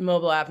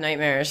mobile app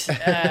nightmares.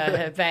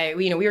 But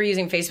we were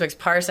using Facebook's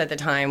Parse at the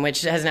time,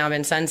 which has now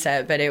been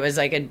sunset, but it was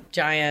like a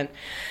giant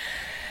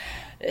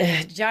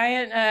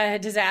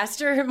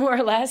disaster, more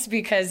or less,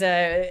 because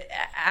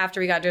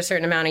after we got to a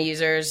certain amount of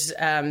users,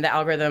 the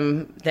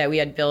algorithm that we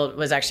had built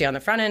was actually on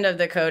the front end of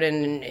the code,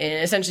 and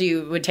essentially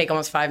it would take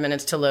almost 5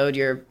 minutes to load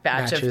your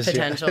batch of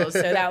potentials.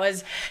 Yeah. So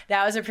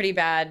that was a pretty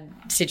bad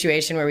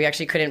situation where we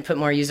actually couldn't put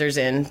more users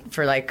in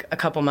for like a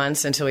couple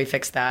months until we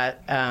fixed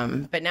that.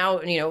 But now,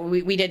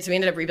 we did, so we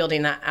ended up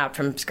rebuilding that app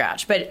from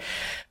scratch. But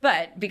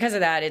because of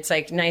that, it's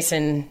like nice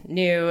and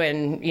new,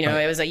 and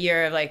It was a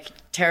year of like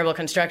terrible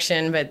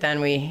construction, but then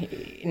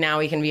now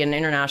we can be an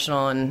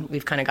international, and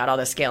we've kind of got all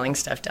the scaling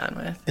stuff done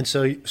with. And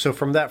so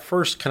from that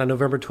first kind of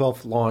November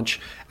 12th launch,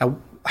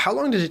 how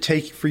long did it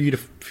take for you to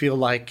feel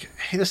like,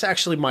 hey, this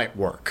actually might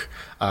work?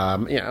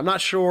 I'm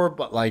not sure,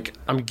 but like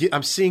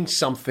I'm seeing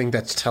something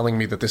that's telling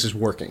me that this is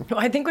working.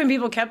 Well, I think when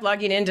people kept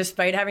logging in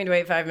despite having to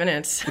wait 5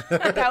 minutes,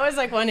 that was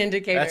like one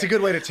indicator. That's a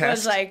good way to test. It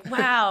was like,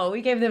 wow,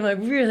 we gave them a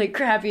really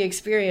crappy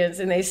experience,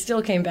 and they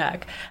still came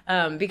back,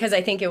 because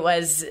I think it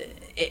was.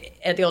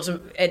 At the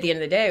end of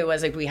the day, it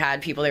was like we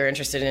had people that were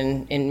interested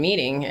in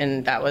meeting,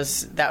 and that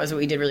was what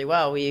we did really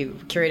well. We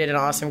curated an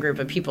awesome group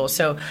of people.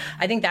 So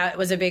I think that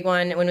was a big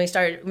one. When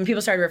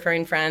people started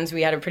referring friends,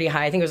 we had a pretty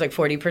high, I think it was like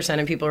 40%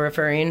 of people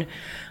referring,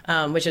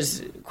 which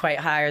is quite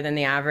higher than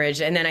the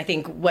average. And then I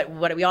think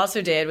what we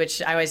also did,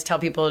 which I always tell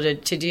people to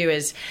do,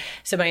 is,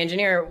 so my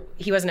engineer,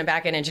 he wasn't a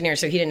back-end engineer,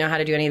 so he didn't know how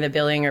to do any of the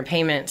billing or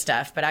payment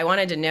stuff. But I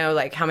wanted to know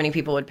like how many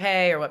people would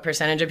pay or what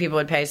percentage of people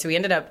would pay. So we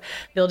ended up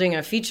building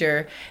a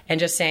feature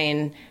and just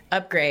saying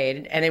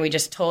upgrade, and then we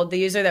just told the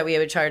user that we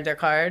would charge their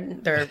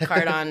card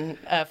on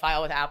a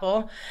file with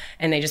Apple,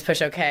 and they just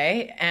push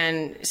OK.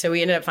 And so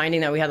we ended up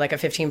finding that we had like a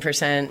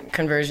 15%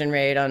 conversion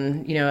rate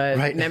on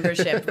a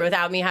membership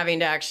without me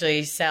having to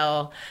actually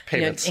sell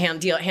payments,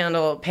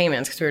 handle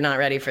payments, because we were not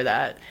ready for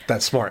that.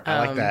 That's smart.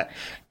 I like that.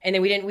 And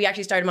then we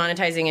actually started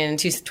monetizing in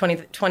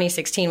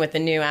 2016 with the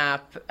new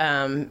app.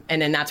 And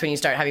then that's when you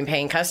start having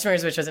paying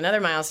customers, which was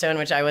another milestone,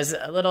 which I was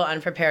a little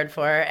unprepared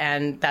for.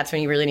 And that's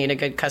when you really need a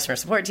good customer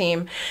support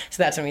team.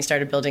 So that's when we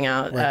started building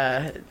out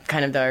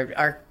kind of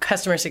our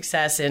customer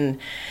success and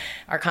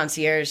our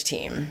concierge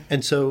team.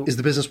 And so is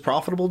the business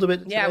profitable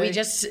today? Yeah, we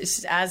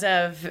just, as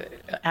of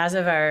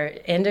our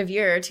end of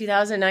year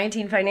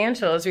 2019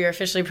 financials, we are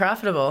officially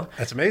profitable.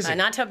 That's amazing.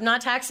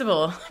 Not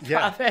taxable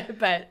profit,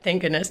 but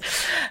thank goodness.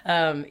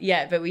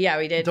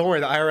 We did. Don't worry,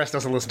 the IRS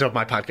doesn't listen to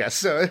my podcast,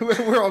 so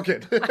we're all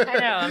good. I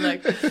know. I'm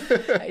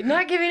like,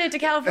 not giving it to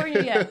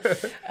California yet.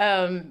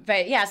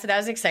 But yeah, so that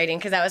was exciting,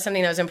 because that was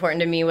something that was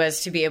important to me,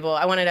 was to be able,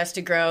 I wanted us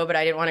to grow, but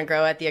I didn't want to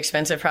grow at the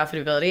expense of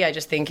profitability. I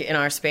just think in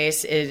our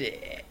space,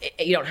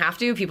 you don't have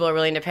to. People are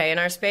willing to pay in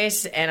our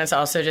space, and it's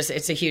also just,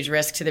 it's a huge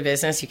risk to the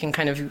business. You can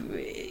kind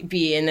of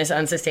be in this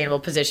unsustainable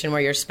position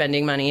where you're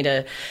spending money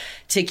to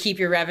keep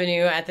your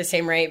revenue at the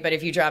same rate, but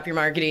if you drop your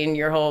marketing,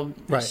 your whole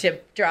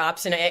ship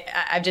drops. And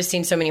I've just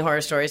seen so many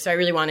horror stories. So I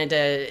really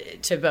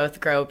wanted to both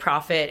grow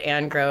profit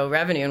and grow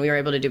revenue, and we were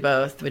able to do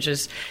both, which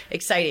is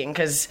exciting,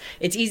 because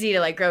it's easy to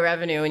like grow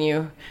revenue when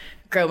you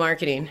grow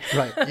marketing.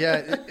 Right.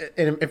 Yeah.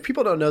 And if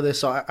people don't know this,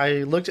 so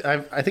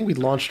I think we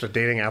launched a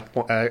dating app.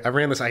 I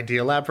ran this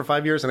Idea Lab for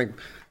 5 years. I think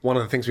one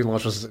of the things we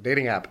launched was a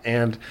dating app.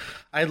 And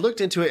I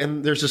looked into it,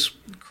 and there's this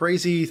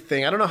crazy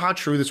thing. I don't know how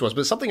true this was,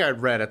 but something I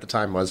read at the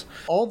time was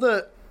all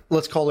the,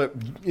 let's call it,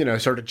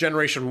 sort of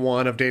generation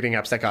one of dating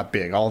apps that got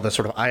big, all the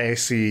sort of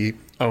IAC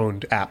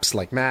owned apps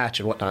like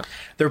Match and whatnot.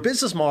 Their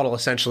business model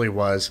essentially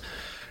was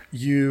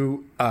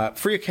you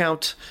free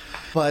account,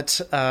 but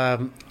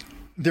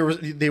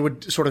they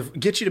would sort of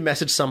get you to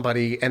message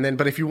somebody, and then,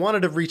 but if you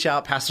wanted to reach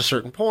out past a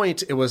certain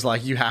point, it was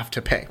like you have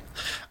to pay,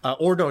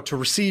 or no, to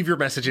receive your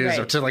messages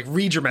or to like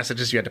read your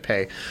messages, you had to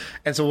pay.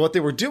 And so what they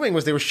were doing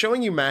was they were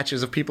showing you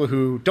matches of people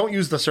who don't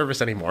use the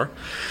service anymore.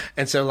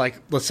 And so,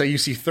 like, let's say you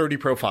see 30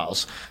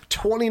 profiles,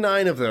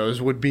 29 of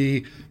those would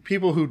be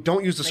people who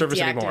don't use the service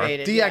anymore,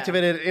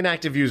 deactivated,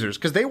 inactive users,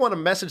 because they want to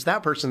message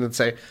that person and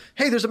say,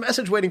 hey, there's a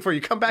message waiting for you,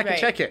 come back and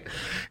check it.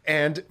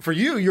 And for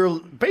you, you're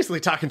basically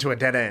talking to a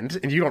dead end,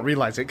 and you don't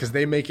realize it because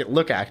they make it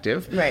look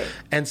active. Right.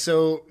 And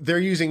so they're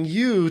using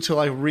you to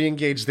like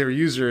re-engage their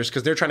users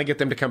because they're trying to get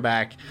them to come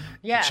back,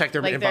 check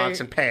their inbox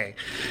and pay.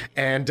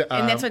 And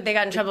that's what they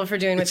got in trouble for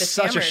doing with the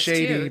scammers. Such a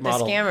shady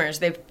model. The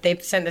scammers. They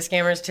sent the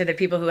scammers to the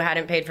people who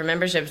hadn't paid for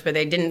memberships, but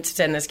they didn't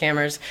send the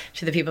scammers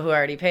to the people who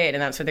already paid,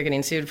 and that's what they're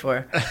getting sued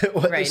for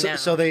now.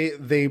 So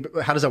they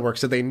how does that work?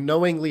 So they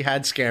knowingly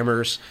had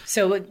scammers.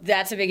 So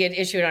that's a big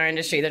issue in our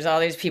industry. There's all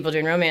these people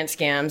doing romance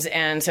scams,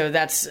 and so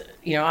that's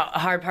a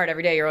hard part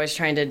every day. You're always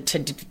trying to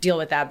deal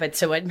with that. But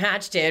so what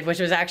Match did, which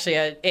was actually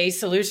a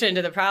solution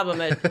to the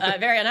problem, a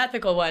very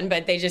unethical one,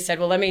 but they just said,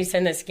 well, let me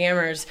send the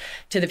scammers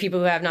to the people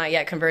who have not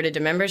yet converted to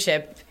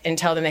membership and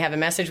tell them they have a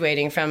message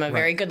waiting from a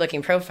very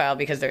good-looking profile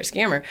because they're a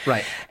scammer.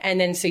 Right. And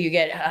then so you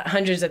get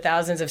hundreds of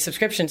thousands of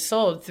subscriptions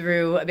sold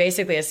through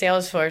basically a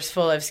sales force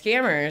full of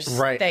scammers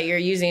that you're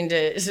using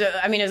to. So,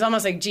 I mean, it's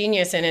almost like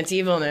genius in its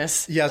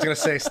evilness. Yeah, I was going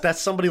to say,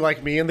 that's somebody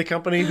like me in the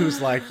company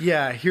who's like,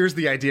 yeah, here's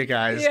the idea,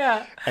 guys.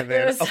 Yeah. And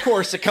then, of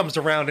course, it comes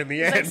around in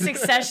the end. Like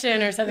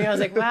Succession or something. I was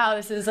like, wow,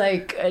 this is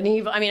like an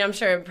evil. I mean, I'm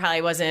sure it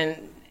probably wasn't,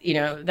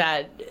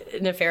 that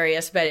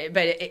nefarious, but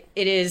it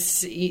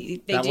is.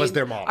 That was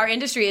their model. Our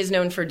industry is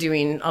known for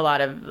doing a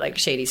lot of like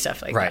shady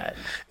stuff like that.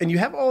 And you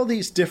have all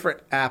these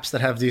different apps that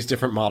have these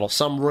different models.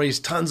 Some raise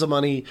tons of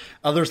money.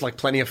 Others, like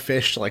Plenty of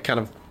Fish, like kind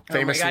of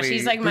famously. Oh my gosh,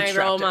 he's like my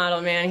role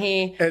model, man.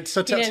 He didn't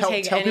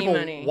take any people,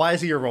 money. Why is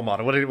he your role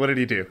model? What did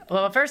he do?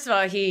 Well, first of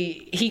all,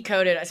 he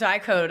coded. So I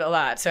code a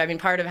lot. So I mean,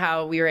 part of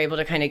how we were able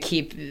to kind of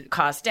keep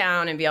costs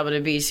down and be able to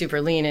be super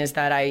lean is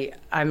that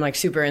I'm like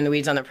super in the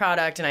weeds on the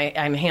product, and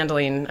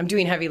I'm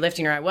doing heavy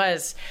lifting, or I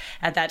was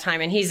at that time.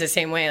 And he's the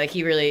same way. Like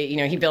he really,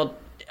 he built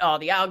all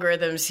the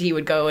algorithms. He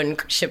would go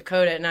and ship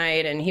code at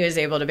night, and he was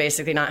able to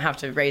basically not have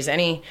to raise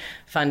any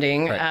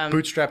funding.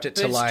 Bootstrapped it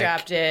to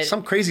like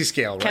some crazy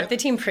scale, right? Kept the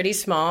team pretty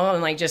small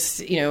and like just,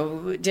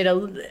 did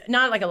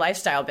not like a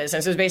lifestyle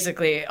business. It was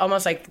basically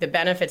almost like the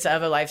benefits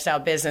of a lifestyle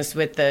business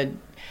with the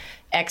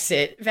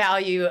exit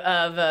value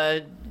of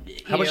a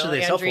How much did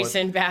they sell for?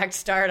 Andreessen-backed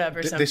startup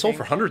or something. They sold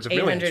for hundreds of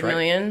millions, right? 800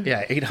 million.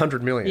 Yeah,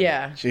 800 million.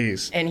 Yeah.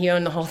 Jeez. And he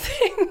owned the whole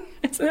thing.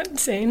 Isn't that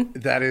insane?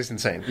 That is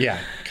insane. Yeah.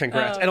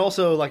 Congrats. And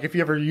also, like, if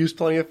you ever used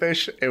Plenty of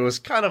Fish, it was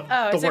kind of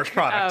the worst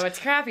product. Oh, it's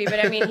crappy.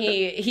 But I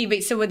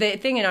mean, so the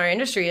thing in our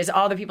industry is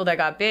all the people that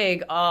got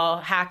big all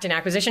hacked an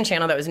acquisition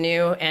channel that was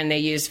new, and they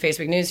used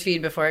Facebook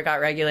Newsfeed before it got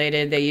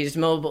regulated. They used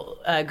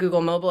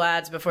Google mobile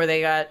ads before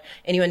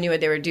anyone knew what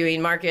they were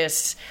doing.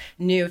 Marcus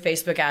knew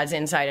Facebook ads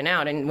inside and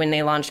out. And when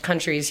they launched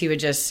countries, he would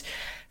just,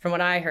 from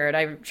what I heard,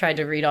 I tried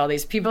to read all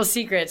these people's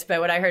secrets, but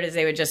what I heard is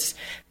they would just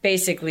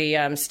basically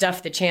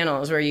stuff the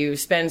channels where you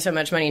spend so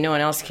much money no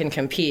one else can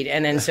compete.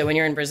 And then so when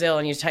you're in Brazil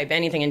and you type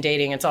anything in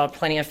dating, it's all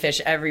Plenty of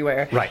Fish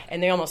everywhere. Right.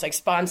 And they almost like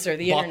sponsor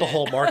the internet. Bought the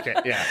whole market,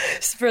 yeah.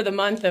 For the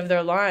month of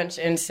their launch.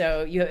 And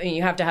so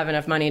you have to have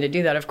enough money to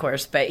do that, of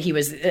course. But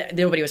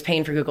nobody was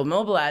paying for Google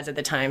mobile ads at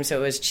the time, so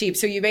it was cheap.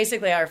 So you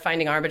basically are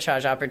finding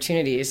arbitrage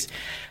opportunities,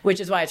 which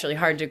is why it's really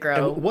hard to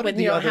grow when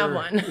you don't have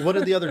one. What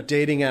did the other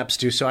dating apps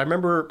do? So I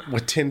remember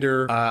with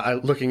Tinder,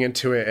 looking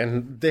into it,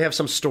 and they have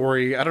some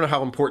story. I don't know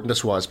how important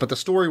this was, but the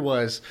story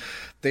was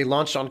they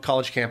launched on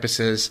college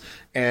campuses,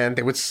 and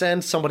they would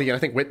send somebody, I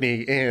think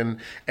Whitney, in,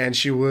 and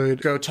she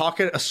would go talk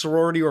at a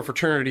sorority or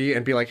fraternity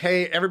and be like,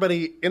 hey,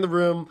 everybody in the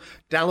room,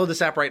 download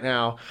this app right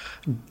now.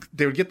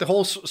 They would get the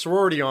whole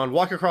sorority on,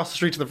 walk across the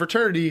street to the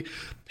fraternity,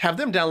 have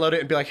them download it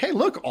and be like, hey,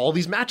 look, all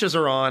these matches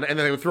are on. And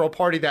then they would throw a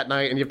party that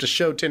night, and you have to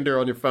show Tinder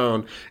on your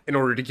phone in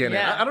order to get in.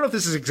 I don't know if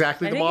this is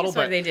exactly the model,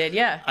 but they did,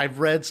 yeah. I've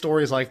read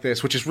stories like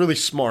this, which is really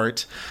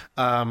smart,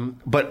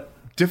 but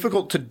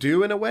difficult to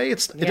do in a way.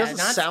 It doesn't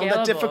sound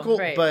that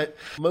difficult, but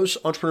most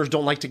entrepreneurs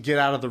don't like to get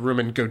out of the room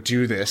and go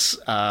do this.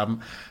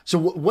 So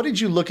what did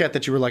you look at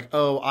that you were like,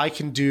 oh, I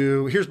can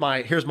do, here's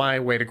my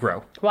way to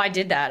grow? Well, I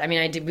did that. I mean,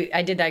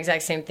 I did that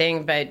exact same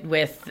thing, but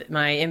with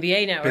my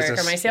MBA network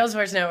or my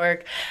Salesforce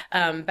network.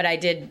 But I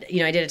did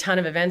a ton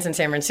of events in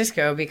San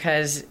Francisco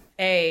because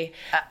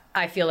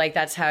I feel like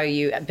that's how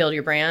you build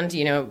your brand.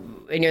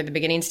 In the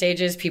beginning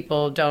stages,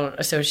 people don't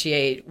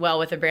associate well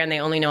with a brand. They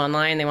only know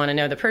online. They want to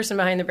know the person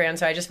behind the brand.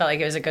 So I just felt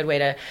like it was a good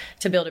way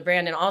to build a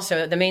brand. And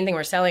also, the main thing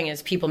we're selling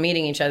is people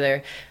meeting each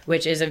other,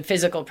 which is a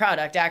physical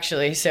product,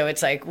 actually. So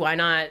it's like, why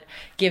not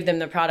give them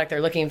the product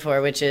they're looking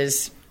for, which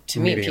is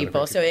meet Meeting other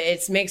people. So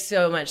it makes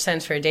so much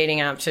sense for a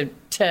dating app to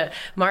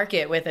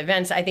market with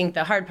events. I think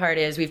the hard part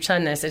is we've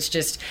done this. It's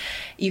just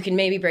you can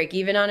maybe break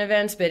even on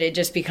events, but it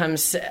just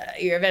becomes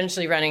you're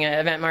eventually running an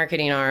event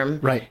marketing arm,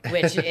 right?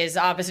 Which is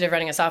opposite of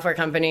running a software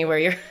company where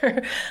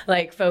you're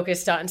like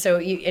focused on. So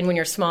and when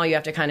you're small, you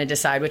have to kind of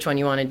decide which one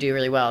you want to do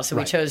really well. So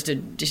we chose to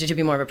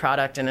be more of a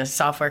product and a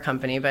software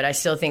company. But I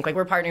still think like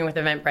we're partnering with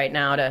Eventbrite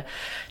now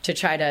to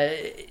try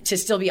to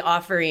still be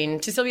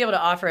able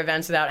to offer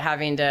events without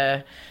having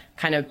to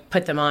kind of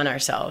put them on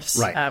ourselves.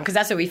 Right. Because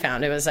that's what we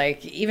found. It was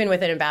like, even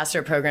within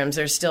ambassador programs,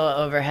 there's still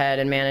overhead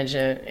and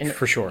management. And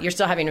for sure. You're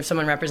still having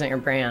someone represent your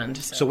brand.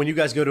 So when you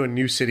guys go to a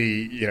new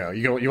city,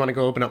 you want to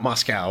go open up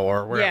Moscow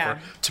or wherever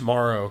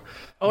tomorrow.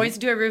 Always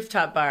do a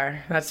rooftop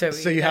bar. That's what we.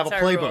 So you have a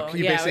playbook.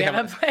 We have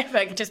a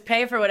playbook. Just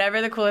pay for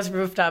whatever the coolest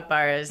rooftop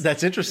bar is.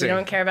 That's interesting. We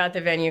don't care about the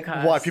venue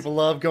cost. Why people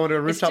love going to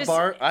a rooftop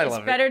bar? I love it.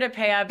 It's better to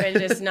pay up and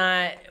just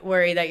not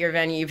worry that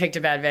you picked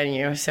a bad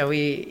venue. So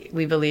we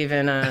believe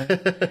in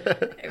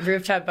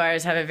rooftop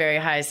bars have a very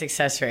high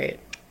success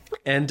rate.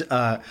 And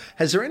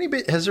has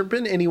there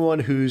been anyone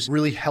who's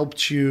really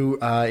helped you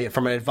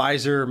from an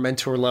advisor,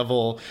 mentor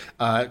level?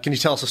 Can you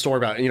tell us a story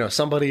about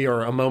somebody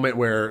or a moment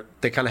where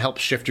they kind of helped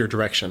shift your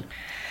direction?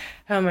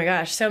 Oh my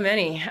gosh, so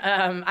many.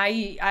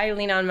 I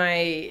lean on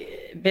my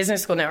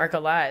business school network a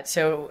lot.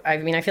 So, I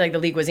feel like the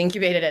league was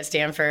incubated at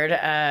Stanford.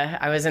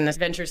 I was in this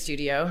venture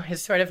studio.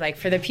 It's sort of like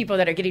for the people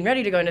that are getting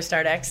ready to go into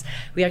StartX.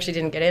 We actually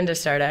didn't get into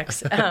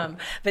StartX.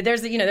 But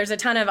there's a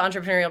ton of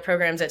entrepreneurial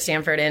programs at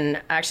Stanford.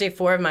 And actually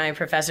 4 of my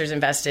professors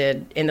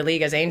invested in the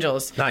league as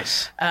angels.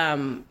 Nice.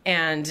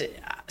 And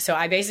so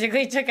I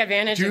basically took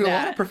advantage of that. Do a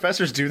lot of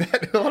professors do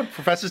that? A lot of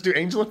professors do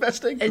angel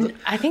investing? And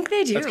I think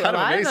they do. That's kind a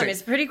lot of them.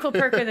 It's a pretty cool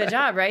perk of the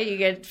job, right? You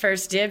get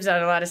first dibs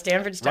on a lot of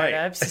Stanford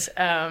startups.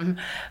 Right.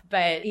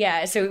 But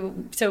yeah, so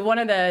one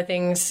of the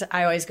things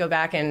I always go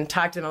back and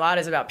talk to them a lot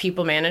is about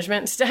people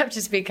management stuff,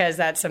 just because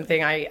that's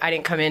something I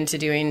didn't come into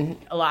doing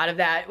a lot of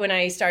that. When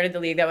I started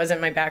the league, that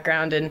wasn't my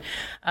background. And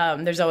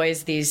there's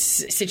always these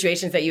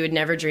situations that you would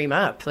never dream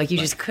up. Like you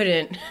just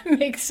couldn't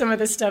make some of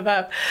this stuff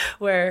up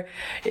where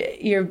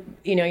you're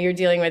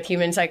dealing with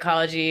human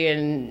psychology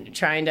and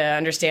trying to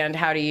understand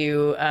how do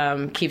you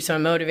keep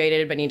someone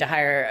motivated but need to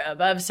hire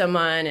above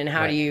someone, and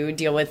how do you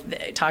deal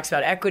with talks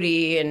about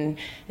equity and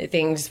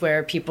things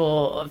where people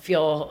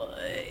feel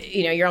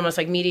you're almost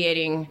like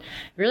mediating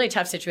really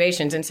tough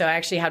situations. And so I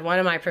actually had one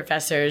of my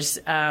professors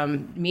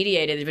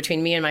mediated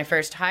between me and my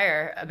first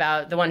hire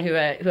about the one who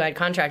I'd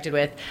contracted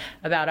with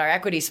about our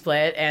equity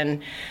split,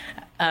 and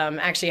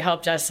actually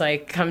helped us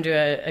like come to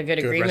a good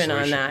agreement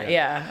on that.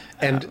 Yeah.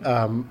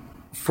 And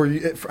for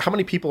how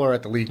many people are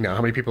at the league now?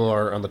 How many people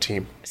are on the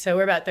team? So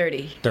we're about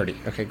 30. 30.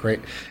 Okay, great.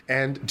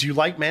 And do you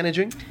like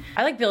managing?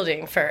 I like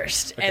building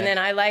first. Okay. And then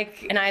I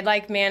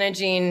like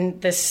managing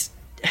this.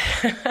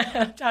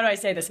 How do I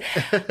say this?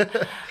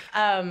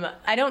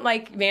 I don't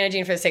like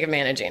managing for the sake of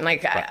managing.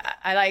 Like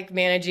I like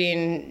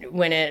managing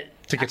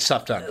to get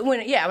stuff done.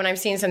 When I'm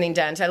seeing something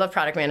done. So I love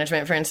product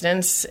management, for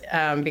instance,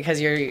 because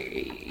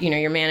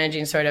you're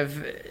managing sort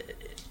of.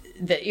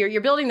 You're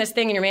building this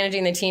thing and you're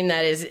managing the team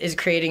that is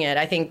creating it.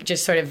 I think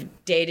just sort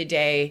of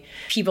day-to-day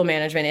people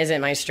management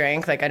isn't my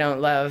strength. Like I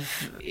don't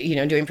love,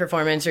 doing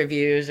performance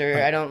reviews,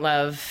 or I don't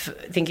love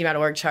thinking about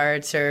org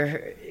charts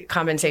or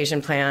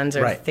compensation plans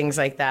or things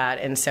like that.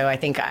 And so I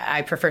think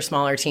I prefer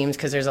smaller teams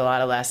because there's a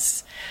lot of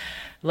less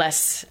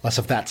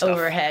of that stuff.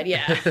 Overhead.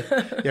 Yeah.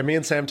 Yeah. Me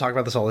and Sam talk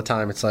about this all the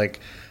time. It's like,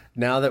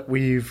 now that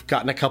we've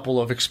gotten a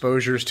couple of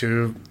exposures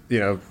to,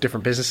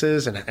 different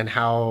businesses and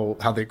how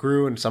they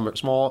grew, and some are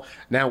small,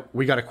 now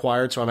we got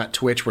acquired. So I'm at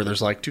Twitch where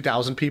there's like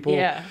 2,000 people.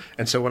 Yeah.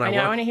 And so I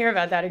want to hear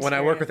about that experience. When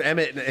I work with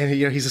Emmett, and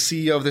he's a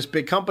CEO of this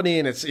big company,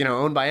 and it's,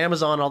 owned by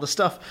Amazon, all this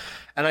stuff.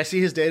 And I see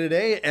his day to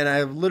day, and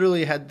I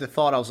literally had the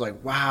thought, I was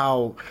like,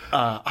 wow,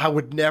 I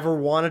would never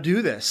want to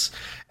do this.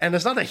 And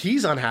it's not that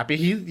he's unhappy.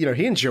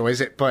 He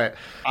enjoys it, but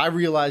I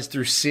realized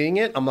through seeing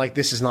it, I'm like,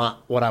 this is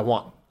not what I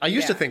want. I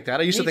used to think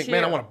that. I used to think,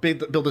 man, I want to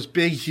build this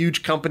big,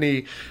 huge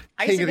company,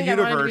 king of the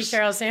universe. I wanted to be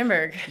Sheryl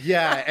Sandberg.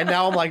 Yeah, and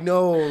now I'm like,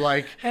 no,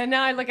 like. And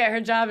now I look at her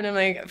job and I'm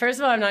like, first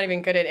of all, I'm not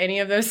even good at any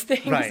of those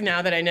things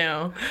now that I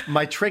know.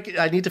 My trick,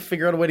 I need to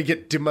figure out a way to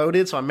get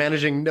demoted, so I'm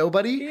managing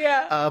nobody,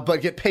 but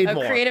get paid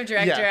more. A creative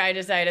director, I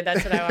decided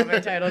that's what I want my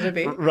title to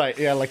be. Right,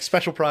 yeah, like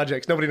special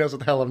projects. Nobody knows what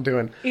the hell I'm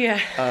doing.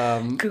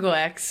 Yeah, Google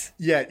X.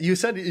 Yeah, you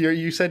said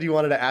you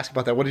wanted to ask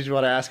about that. What did you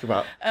want to ask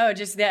about? Oh,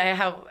 just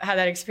how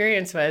that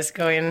experience was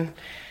going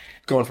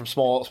from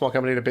small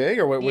company to big,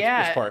 or which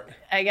part?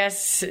 I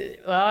guess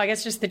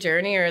just the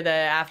journey, or the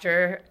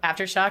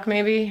aftershock,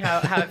 maybe how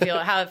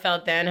it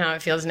felt then, how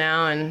it feels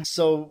now. And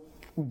so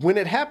when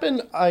it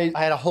happened, I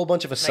had a whole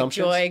bunch of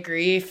assumptions. Like joy,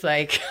 grief,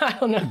 like I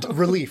don't know.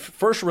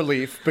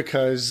 Relief,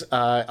 because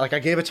I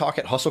gave a talk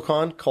at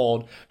HustleCon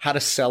called "How to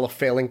Sell a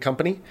Failing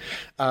Company,"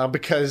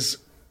 because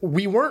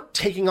we weren't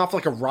taking off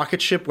like a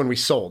rocket ship when we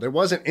sold. It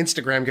wasn't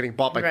Instagram getting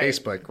bought by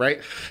Facebook,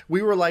 right?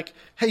 We were like,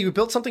 hey, you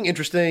built something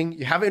interesting.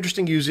 You have an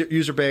interesting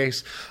user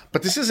base,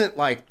 but this isn't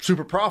like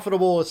super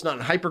profitable. It's not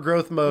in hyper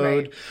growth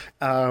mode.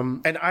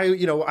 And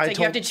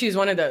you have to choose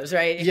one of those,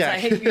 right? Yeah.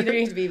 It's like, you either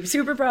need to be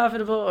super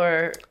profitable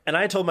or. And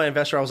I told my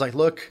investor, I was like,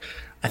 look,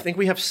 I think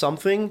we have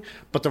something,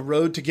 but the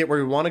road to get where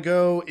we want to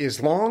go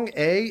is long,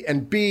 A,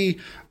 and B,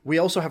 we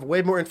also have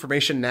way more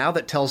information now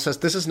that tells us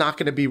this is not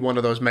going to be one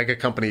of those mega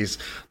companies.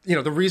 You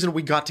know, the reason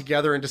we got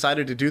together and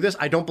decided to do this,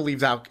 I don't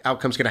believe that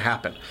outcome's going to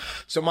happen.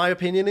 So my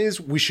opinion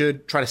is we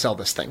should try to sell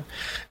this thing.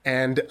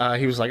 And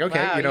he was like, okay,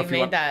 wow, if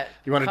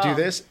you want to do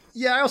this.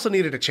 Yeah, I also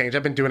needed a change.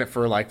 I've been doing it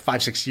for like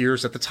 5-6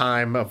 years at the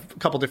time of a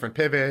couple different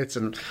pivots.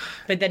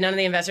 But then none of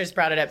the investors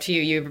brought it up to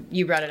you.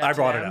 You brought it up I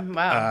brought it up.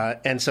 Wow.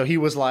 And so he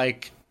was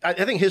like, I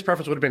think his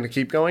preference would have been to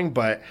keep going,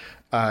 but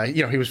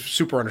he was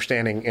super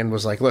understanding and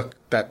was like, look,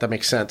 that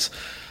makes sense.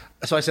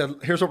 So I said,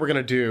 here's what we're going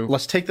to do.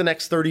 Let's take the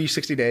next 30,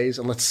 60 days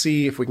and let's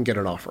see if we can get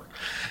an offer.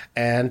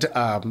 And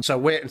so I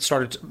went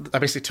and I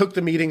basically took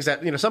the meetings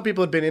that, some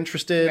people had been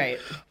interested. Right.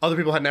 Other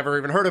people had never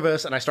even heard of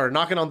us. And I started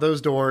knocking on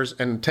those doors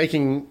and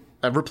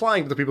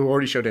replying to the people who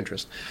already showed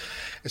interest.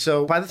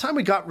 So by the time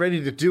we got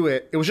ready to do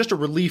it, it was just a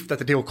relief that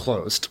the deal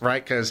closed,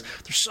 right? Because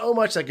there's so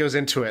much that goes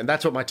into it. And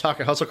that's what my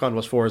talk at HustleCon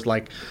was for, is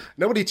like,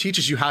 nobody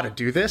teaches you how to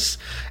do this.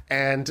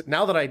 And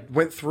now that I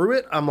went through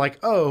it, I'm like,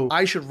 oh,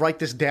 I should write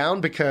this down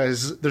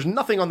because there's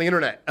nothing on the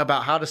internet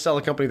about how to sell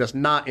a company that's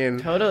not in,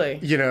 totally.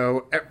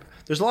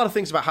 There's a lot of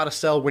things about how to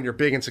sell when you're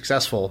big and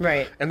successful.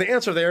 Right. And the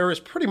answer there is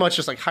pretty much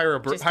just like hire a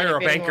banker.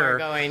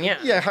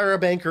 Hire a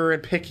banker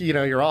and pick,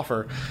 your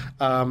offer.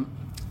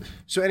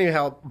 So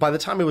anyhow, by the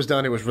time it was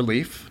done, it was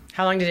relief.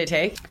 How long did it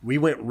take? We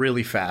went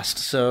really fast.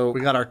 So we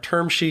got our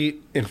term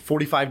sheet in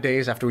 45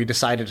 days after we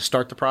decided to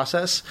start the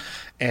process.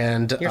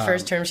 And your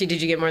first term sheet,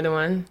 did you get more than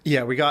one?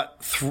 Yeah, we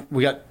got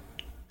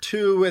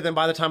two, and then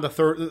by the time the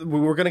third, we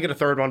were going to get a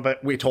third one,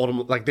 but we told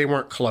them like they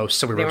weren't close,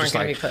 so we were just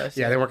like, close.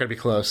 Yeah, they weren't going to be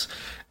close.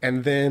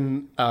 And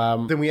then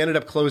we ended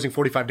up closing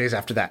 45 days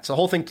after that. So the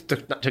whole thing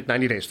took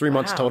 90 days, 3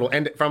 months total.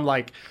 And from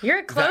like you're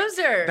a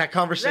closer. That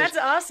conversation. That's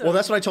awesome. Well,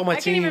 that's what I told my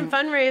team. I can't even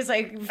fundraise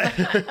like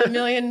 $1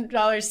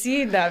 million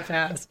seed that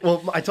fast.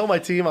 Well, I told my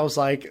team, I was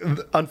like,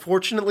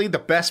 unfortunately, the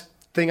best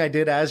thing I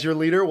did as your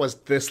leader was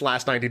this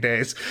last 90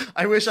 days.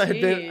 I wish I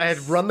had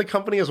run the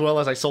company as well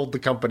as I sold the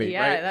company.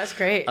 Yeah, right? That's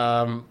great.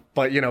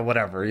 But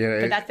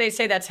whatever. But they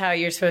say that's how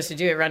you're supposed to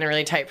do it, run a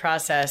really tight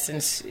process,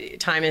 and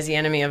time is the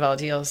enemy of all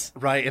deals.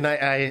 Right. And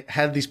I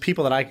had these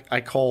people that I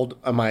called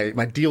my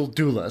deal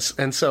doulas.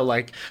 And so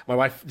like my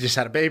wife just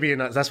had a baby, and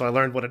that's when I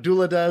learned what a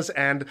doula does.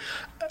 And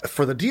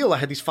for the deal, I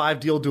had these 5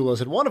 deal doulas.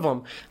 And one of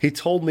them, he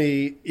told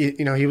me,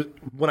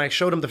 when I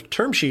showed him the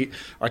term sheet,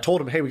 or I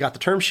told him, hey, we got the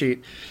term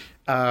sheet,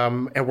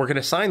 and we're going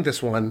to sign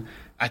this one.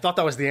 I thought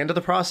that was the end of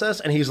the process.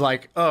 And he's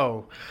like,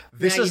 oh,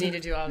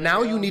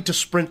 you need to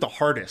sprint the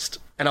hardest.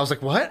 And I was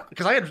like, what?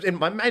 Because I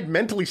had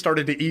mentally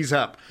started to ease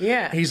up.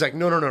 Yeah. And he's like,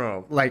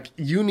 no. Like,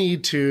 you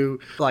need to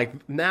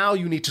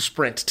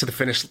sprint to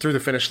through the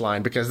finish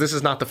line, because this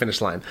is not the finish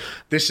line.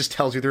 This just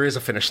tells you there is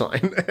a finish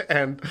line.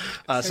 And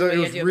so it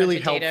was really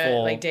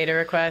helpful. Data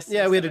requests.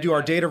 Yeah, we had to do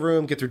our data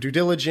room, get through due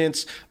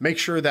diligence, make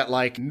sure that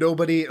like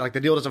nobody, like the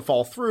deal doesn't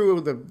fall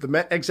through.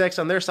 The execs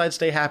on their side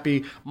stay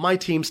happy. My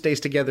team stays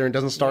together and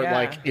doesn't start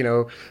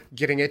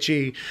getting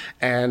itchy.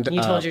 And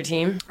you told your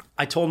team?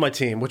 I told my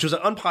team, which was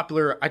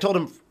unpopular. I told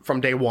them from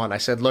day one, I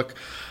said, look,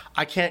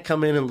 I can't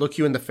come in and look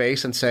you in the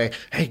face and say,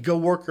 hey, go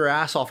work your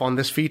ass off on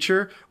this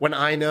feature when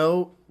I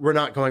know we're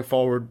not going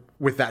forward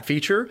with that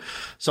feature.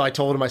 So I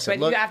told him, I said,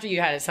 look. But after you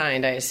had it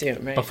signed, I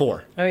assume, right?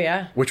 Before. Oh,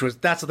 yeah.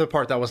 That's the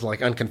part that was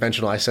like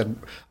unconventional. I said,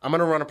 I'm going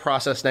to run a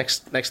process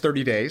next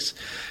 30 days.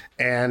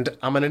 And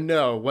I'm going to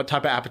know what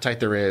type of appetite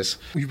there is.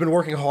 You've been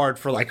working hard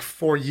for like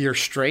 4 years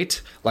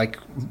straight, like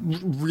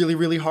really,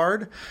 really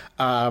hard.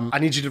 I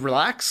need you to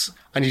relax.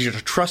 I need you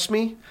to trust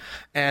me.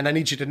 And I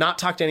need you to not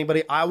talk to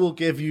anybody. I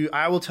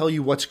will tell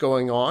you what's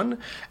going on.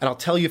 And I'll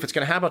tell you if it's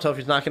going to happen. I'll tell you if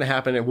it's not going to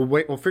happen. And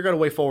we'll figure out a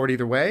way forward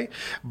either way.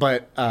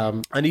 But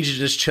I need you to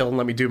just chill and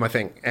let me do my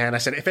thing. And I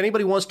said, if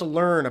anybody wants to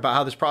learn about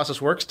how this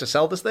process works to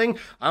sell this thing,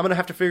 I'm going to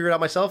have to figure it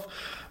out myself.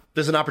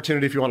 There's an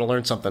opportunity if you want to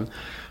learn something.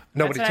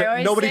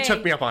 Nobody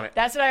took me up on it.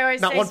 That's what I always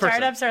say.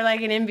 Startups are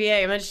like an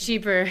MBA, a much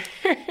cheaper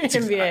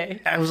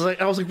MBA. I was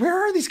like,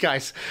 where are these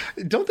guys?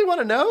 Don't they want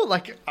to know?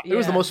 Like, it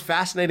was the most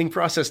fascinating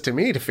process to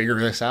me to figure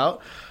this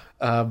out.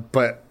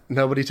 But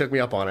nobody took me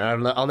up on it.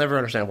 I'll never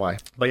understand why.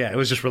 But yeah, it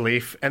was just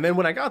relief. And then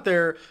when I got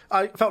there,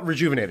 I felt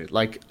rejuvenated.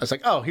 Like, I was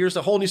like, oh, here's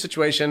a whole new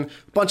situation,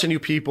 bunch of new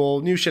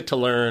people, new shit to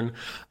learn.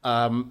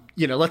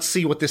 Let's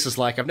see what this is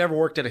like. I've never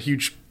worked at a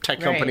huge tech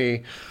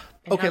company.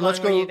 And okay, let's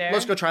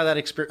go try that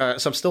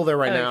experience. So I'm still there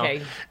right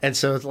now. And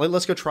so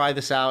let's go try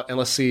this out and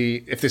let's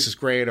see if this is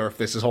great or if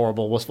this is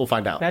horrible. We'll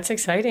find out. That's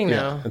exciting,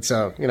 though. And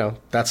so,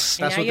 that's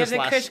what this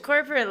last...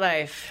 corporate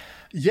life.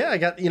 Yeah, I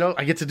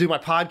get to do my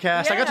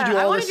podcast. Yeah, I got to do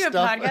all this stuff.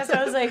 I want to do a podcast.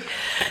 I was like,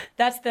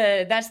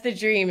 that's the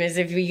dream, is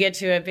if we get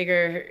to a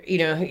bigger,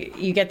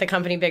 you get the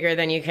company bigger,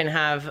 then you can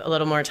have a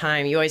little more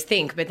time. You always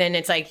think, but then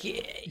it's like,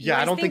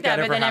 I don't think that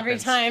ever but then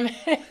happens. every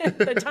time,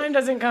 the time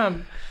doesn't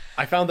come.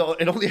 I found that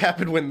it only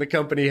happened when the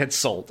company had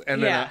sold.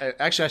 And then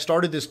I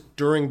started this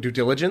during due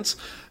diligence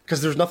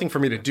because there's nothing for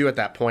me to do at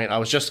that point. I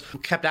was just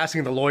kept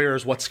asking the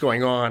lawyers what's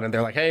going on. And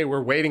they're like, hey,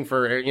 we're waiting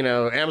for,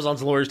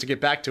 Amazon's lawyers to get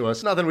back to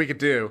us. Nothing we could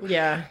do.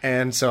 Yeah.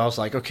 And so I was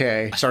like,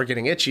 okay, I started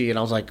getting itchy and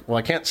I was like, well,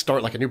 I can't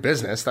start like a new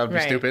business. That would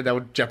be stupid. That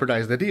would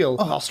jeopardize the deal.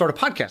 Oh, I'll start a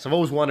podcast. I've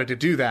always wanted to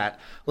do that.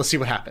 Let's see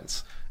what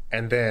happens.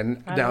 And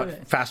then now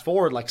fast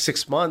forward like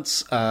 6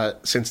 months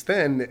since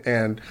then,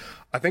 and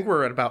I think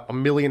we're at about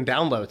 1 million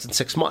downloads in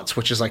 6 months,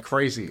 which is like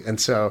crazy. And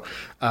so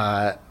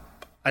I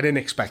didn't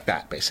expect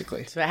that,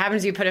 basically. So what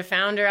happens if you put a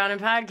founder on a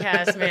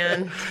podcast,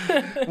 man?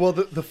 Well,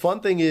 the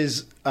fun thing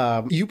is,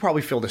 you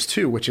probably feel this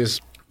too, which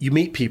is you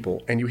meet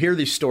people and you hear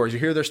these stories, you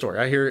hear their story.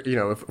 I hear,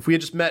 if we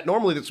had just met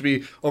normally, this would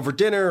be over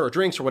dinner or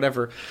drinks or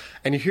whatever.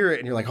 And you hear it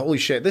and you're like, holy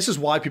shit, this is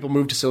why people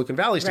move to Silicon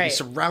Valley, is to be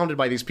surrounded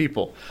by these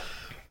people.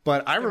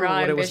 But I remember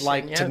what it was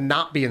like to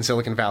not be in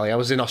Silicon Valley. I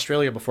was in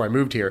Australia before I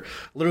moved here,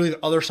 literally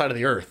the other side of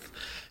the earth.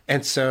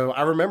 And so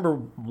I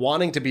remember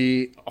wanting to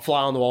be a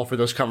fly on the wall for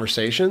those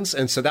conversations.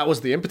 And so that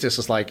was the impetus.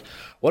 It's like,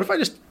 what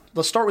if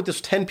let's start with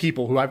this 10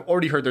 people who I've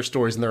already heard their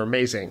stories and they're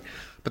amazing.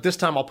 But this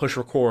time I'll push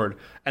record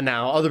and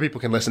now other people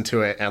can listen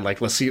to it. And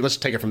like, let's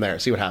take it from there,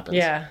 see what happens.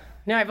 Yeah.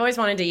 No, I've always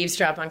wanted to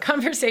eavesdrop on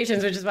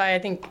conversations, which is why I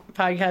think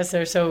podcasts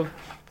are so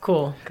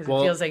cool, because it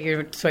feels like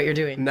it's what you're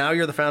doing. Now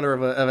you're the founder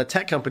of a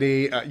tech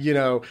company. Thank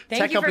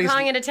you for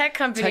calling it a tech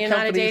company and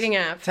not a dating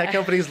app. Tech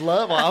companies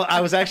love. Well, I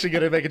was actually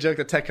going to make a joke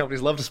that tech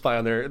companies love to spy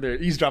on their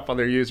eavesdrop on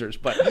their users,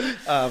 but.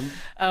 Oh,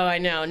 I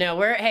know. No,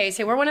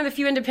 we're one of the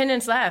few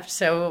independents left,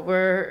 so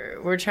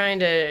we're trying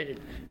to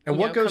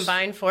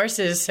combine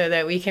forces so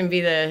that we can be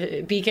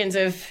the beacons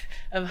of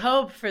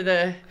hope for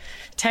the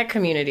tech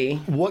community.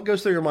 What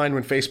goes through your mind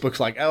when Facebook's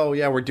like, oh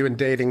yeah, we're doing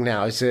dating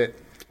now?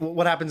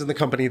 What happens in the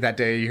company that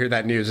day you hear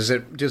that news? Is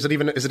it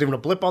even a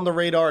blip on the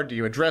radar? Do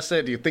you address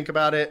it? Do you think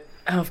about it?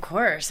 Oh, of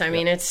course. I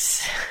mean,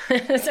 it's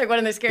like one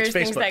of the scariest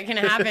things that can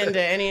happen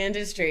to any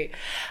industry.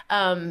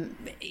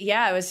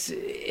 It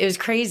was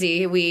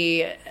crazy.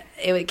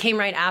 It came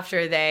right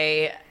after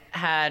they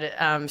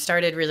had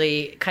started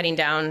really cutting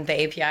down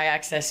the API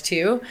access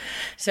too.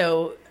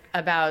 So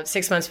about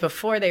 6 months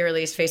before they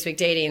released Facebook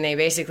Dating, they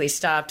basically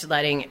stopped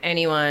letting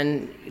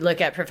anyone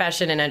look at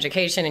profession and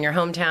education in your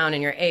hometown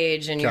and your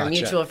age and your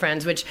mutual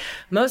friends, which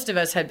most of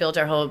us had built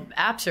our whole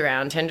apps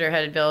around. Tinder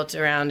had built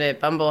around it.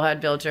 Bumble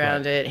had built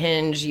around it.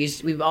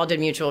 Hinge, we all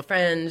did mutual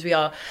friends.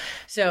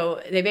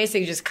 So they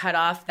basically just cut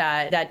off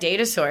that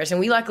data source. And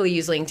we luckily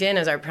use LinkedIn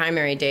as our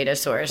primary data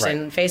source. Right.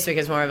 And Facebook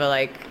is more of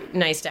a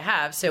nice to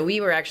have. So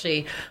we were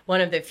actually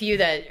one of the few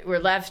that were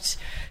left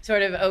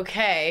sort of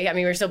okay. I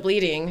mean, we're still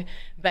bleeding,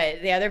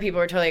 but the other people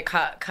were totally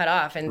cut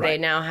off, and they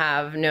now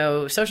have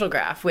no social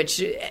graph,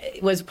 which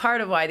was part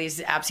of why these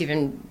apps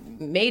even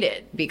made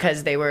it,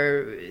 because they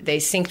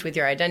synced with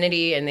your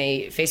identity, and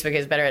Facebook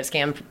is better at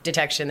scam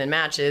detection than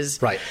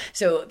Matches. Right.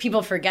 So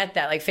people forget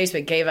that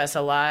Facebook gave us a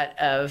lot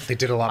of they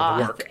did a lot of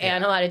the work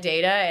and a lot of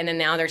data, and then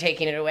now they're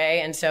taking it away,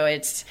 and so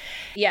it's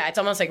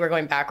almost like we're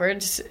going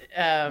backwards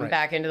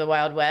back into the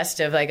Wild West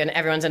of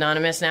everyone's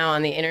anonymous now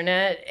on the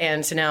internet,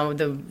 and so now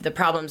the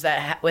problems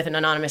that with an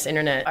anonymous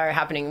internet are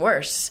happening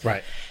worse.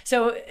 Right.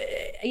 So,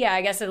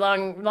 I guess a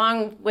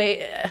long-winded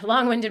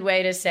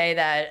way to say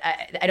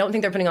that I don't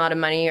think they're putting a lot of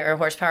money or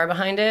horsepower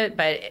behind it,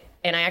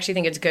 and I actually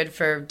think it's good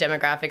for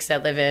demographics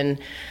that live in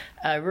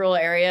rural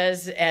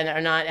areas and are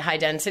not high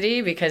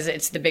density, because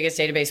it's the biggest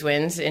database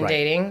wins in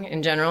dating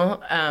in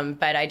general.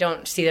 But I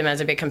don't see them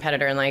as a big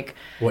competitor in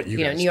what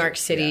New York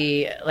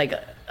City,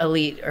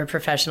 elite or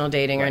professional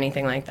dating or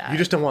anything like that. You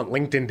just don't want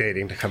LinkedIn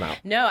dating to come out.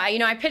 No,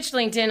 I pitched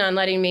LinkedIn on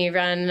letting me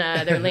run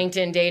their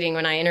LinkedIn dating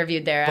when I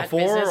interviewed there at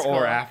business school.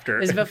 Before or after?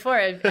 It was before.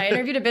 I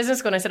interviewed at business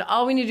school, and I said,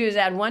 all we need to do is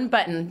add one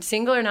button,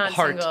 single or not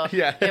single.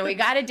 Yeah. And we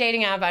got a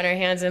dating app on our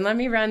hands, and let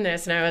me run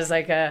this. And I was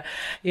like a,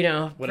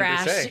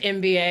 brash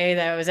MBA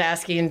that was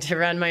asking to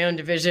run my own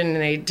division, and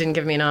they didn't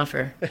give me an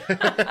offer.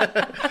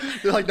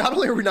 They're like, not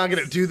only are we not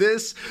going to do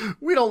this,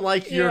 we don't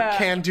like your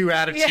can-do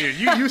attitude.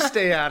 You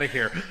stay out of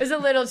here. It was a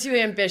little too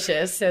ambitious.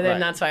 So then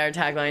that's why our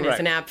tagline is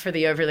an app for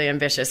the overly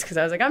ambitious, because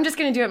I was like, I'm just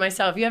going to do it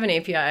myself. You have an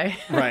API.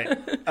 Right.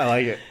 I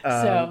like it.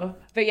 But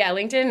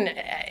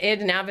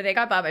LinkedIn, but they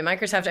got bought by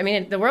Microsoft. I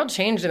mean, the world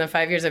changed in the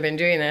 5 years I've been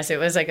doing this. It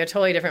was a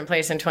totally different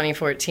place in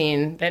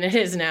 2014 than it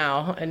is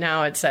now. And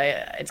now it's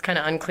kind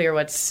of unclear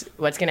what's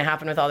going to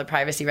happen with all the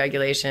privacy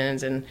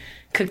regulations, and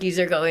cookies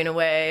are going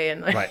away.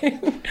 And right.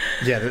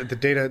 Yeah, the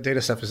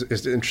data stuff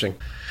is interesting.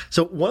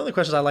 So one of the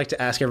questions I like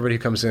to ask everybody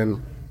who comes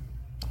in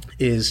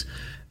is,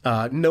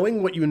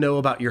 knowing what you know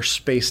about your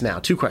space now.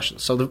 2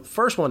 questions. So the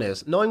first one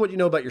is, knowing what you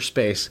know about your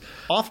space,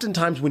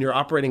 oftentimes when you're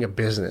operating a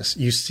business,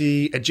 you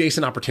see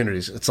adjacent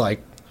opportunities. It's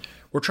like,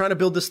 we're trying to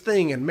build this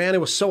thing, and man,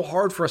 it was so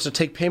hard for us to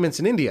take payments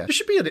in India. There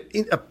should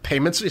be a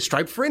payments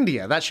Stripe for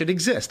India. That should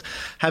exist.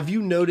 Have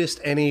you noticed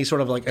any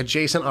sort of like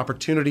adjacent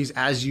opportunities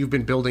as you've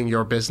been building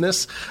your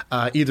business?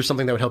 Either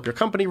something that would help your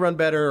company run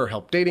better or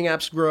help dating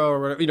apps grow, or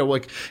whatever,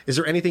 like, is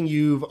there anything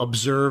you've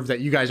observed that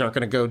you guys aren't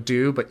going to go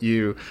do, but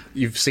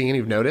you've seen,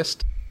 you've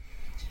noticed?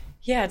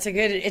 Yeah, it's a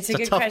good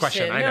tough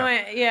question. I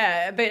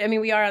know. But I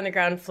mean, we are on the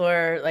ground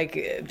floor,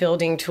 like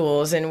building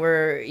tools, and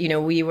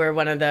we were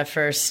one of the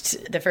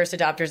first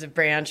adopters of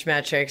branch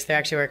metrics. They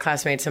actually were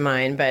classmates of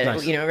mine, but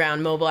nice.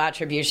 Around mobile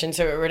attribution.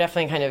 So we're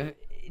definitely kind of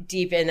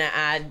deep in the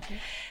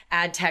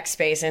ad tech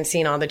space and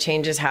seeing all the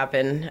changes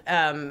happen.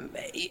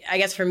 I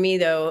guess for me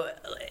though,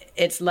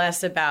 it's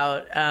less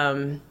about.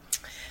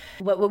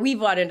 What we've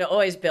wanted to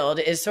always build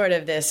is sort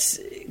of this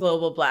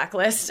global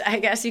blacklist, I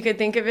guess you could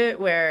think of it,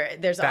 where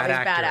there's all these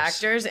bad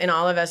actors, and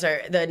all of us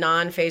are the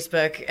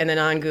non-Facebook and the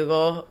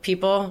non-Google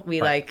people. We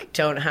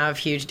don't have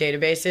huge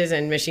databases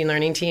and machine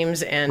learning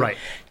teams and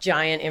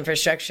giant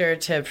infrastructure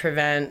to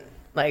prevent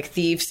like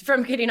thieves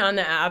from getting on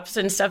the apps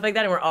and stuff like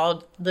that. And we're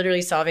all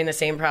literally solving the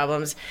same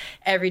problems.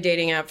 Every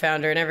dating app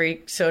founder and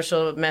every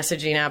social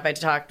messaging app I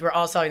talked, we're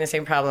all solving the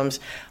same problems.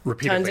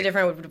 Repeatedly. Tons of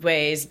different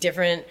ways,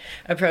 different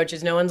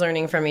approaches. No one's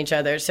learning from each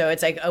other. So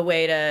it's like a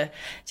way to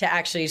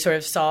actually sort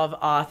of solve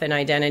auth and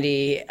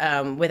identity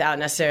without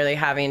necessarily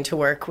having to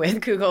work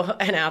with Google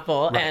and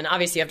Apple. Right. And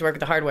obviously you have to work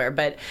with the hardware.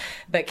 But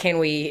can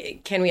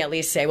we at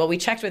least say, well, we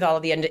checked with all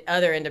of the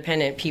other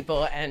independent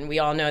people and we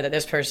all know that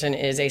this person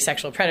is a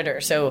sexual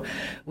predator. So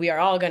we are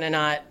all going to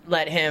not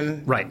let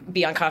him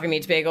be on Coffee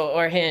Meets Bagel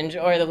or Hinge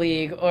or The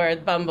League or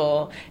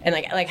Bumble. And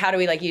like how do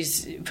we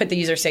put the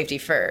user safety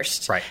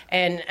first? Right.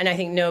 And I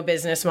think no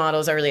business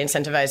models are really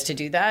incentivized to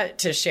do that,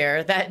 to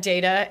share that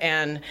data.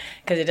 And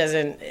because it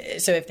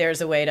doesn't, so if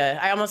there's a way to,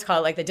 I almost call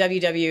it like the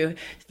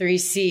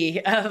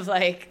WW3C of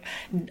like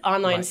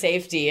online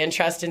safety and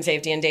trust and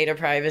safety and data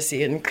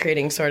privacy and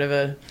creating sort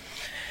of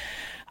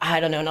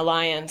an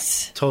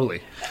alliance.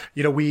 Totally.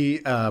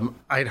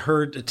 I'd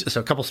heard, so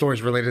a couple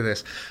stories related to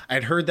this.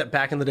 I'd heard that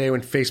back in the day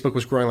when Facebook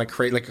was growing like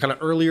crazy, like kind of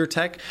earlier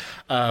tech,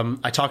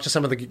 I talked to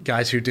some of the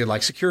guys who did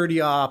like security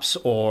ops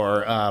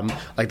or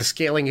like the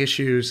scaling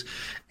issues,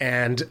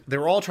 and they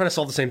were all trying to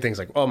solve the same things.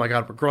 Like, oh my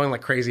God, we're growing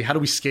like crazy. How do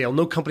we scale?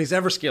 No company's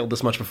ever scaled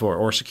this much before.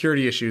 Or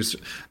security issues.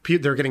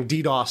 They're getting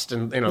DDoSed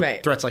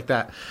and threats like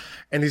that.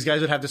 And these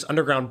guys would have this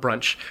underground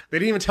brunch. They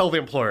didn't even tell the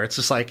employer. It's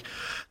just like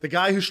the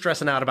guy who's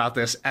stressing out about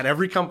this at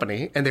every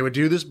company. And they would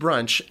do this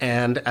brunch.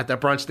 And at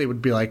that brunch, they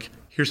would be like,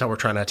 here's how we're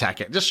trying to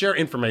attack it. Just share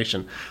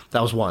information.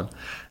 That was one.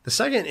 The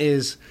second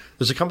is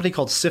there's a company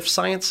called Sift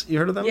Science. You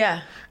heard of them?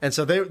 Yeah. And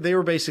so they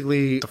were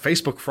basically the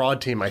Facebook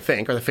fraud team, I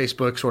think, or the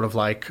Facebook sort of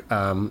like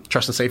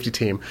trust and safety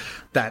team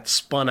that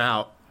spun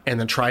out and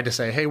then tried to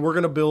say, hey, we're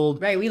going to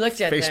build we looked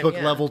at Facebook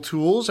level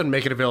tools and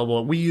make it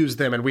available. We used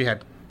them and we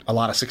had a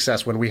lot of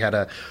success when we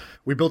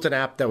built an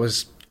app that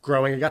was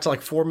growing. It got to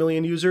like 4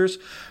 million users,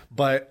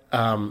 but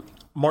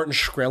Martin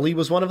Shkreli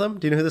was one of them.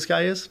 Do you know who this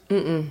guy is?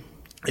 Mm-mm.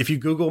 If you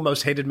Google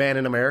most hated man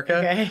in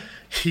America,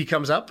 he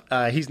comes up.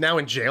 He's now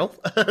in jail,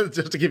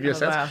 just to give you a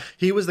sense. Wow.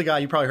 He was the guy,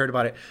 you probably heard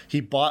about it.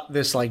 He bought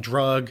this like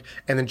drug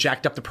and then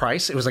jacked up the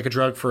price. It was like a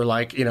drug for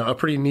like, a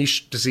pretty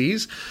niche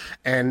disease.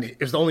 And it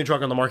was the only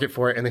drug on the market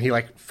for it. And then he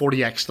like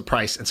 40x'd the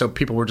price. And so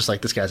people were just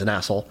like, this guy's an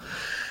asshole.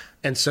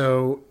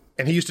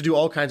 And he used to do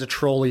all kinds of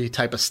trolley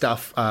type of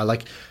stuff.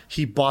 Like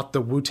he bought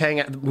the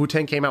Wu-Tang.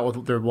 Wu-Tang came out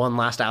with their one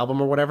last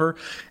album or whatever,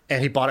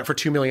 and he bought it for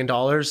 $2 million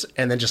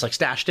and then just like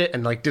stashed it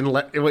and like didn't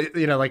let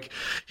it, like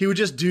he would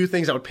just do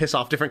things that would piss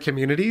off different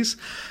communities.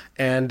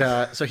 And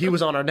so he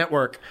was on our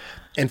network,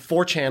 and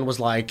 4chan was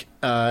like,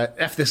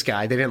 F this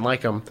guy. They didn't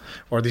like him,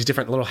 or these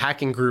different little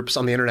hacking groups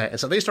on the internet. And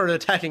so they started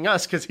attacking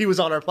us because he was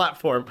on our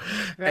platform.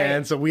 Right.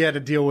 And so we had to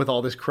deal with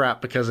all this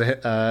crap because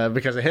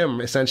of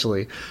him,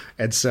 essentially.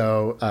 And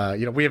so,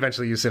 we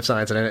eventually used Sift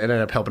Science and it ended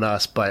up helping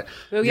us. But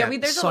there's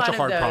a lot of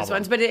those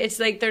ones. But it's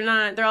like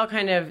they're all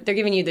kind of, they're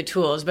giving you the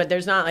tools, but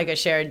there's not like a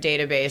shared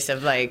database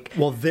of like.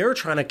 Well, they're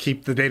trying to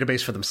keep the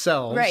database for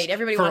themselves. Right.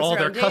 Everybody for wants all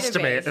their own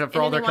database.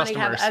 For all their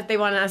customers. They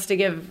want us to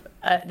give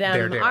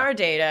them our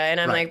data. And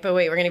I'm like, but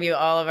wait, we're going to give you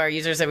all of our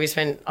users that we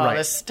spent all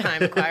this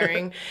time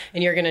acquiring,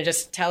 and you're going to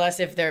just tell us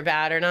if they're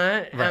bad or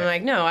not. Right. I'm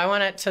like, no, I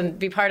want it to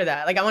be part of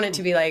that. Like, I want it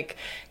to be like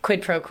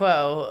quid pro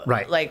quo.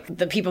 Right. Like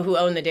the people who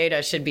own the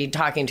data should be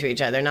talking to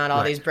each other, not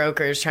all these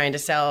brokers trying to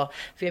sell.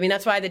 I mean,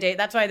 that's why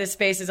this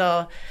space is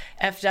all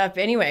effed up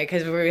anyway,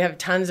 because we have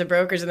tons of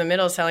brokers in the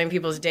middle selling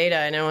people's data,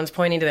 and no one's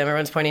pointing to them.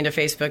 Everyone's pointing to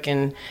Facebook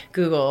and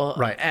Google.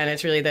 Right. And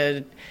it's really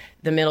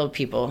the middle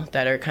people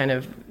that are kind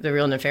of the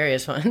real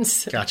nefarious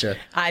ones. Gotcha.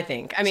 I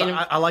think. I mean, so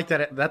I like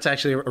that. That's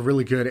actually a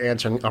really good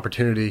answering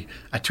opportunity.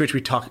 At Twitch,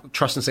 we talk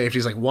trust and safety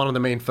is like one of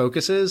the main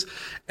focuses,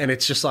 and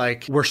it's just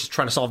like we're just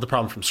trying to solve the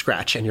problem from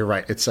scratch. And you're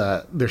right. It's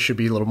there should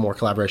be a little more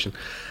collaboration.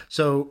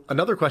 So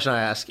another question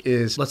I ask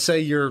is, let's say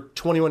you're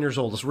 21 years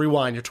old. Let's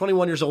rewind. You're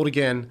 21 years old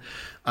again.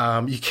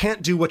 You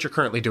can't do what you're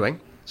currently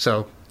doing.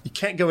 So you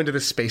can't go into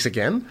this space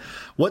again.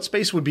 What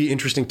space would be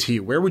interesting to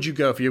you? Where would you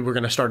go if you were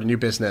going to start a new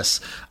business?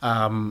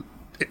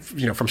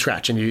 from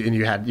scratch, and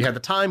you had the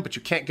time, but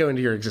you can't go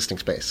into your existing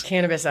space.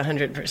 Cannabis,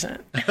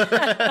 100%.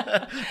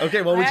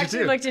 Okay, what would you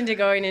do? I looked into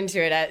going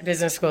into it at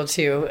business school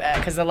too,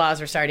 because the laws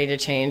were starting to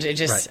change. It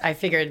just, I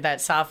figured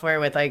that software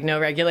with like no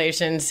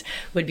regulations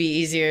would be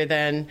easier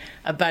than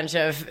a bunch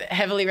of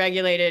heavily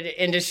regulated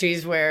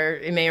industries where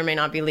it may or may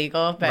not be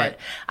legal. But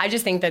I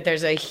just think that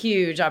there's a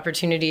huge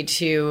opportunity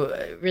to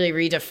really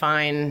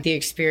redefine the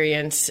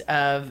experience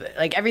of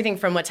like everything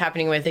from what's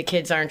happening with the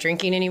kids aren't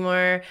drinking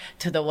anymore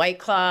to the White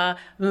Claw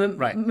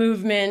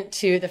movement,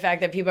 to the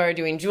fact that people are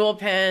doing Juul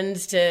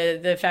pens, to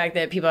the fact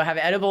that people have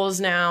edibles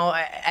now.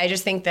 I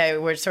just think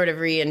that we're sort of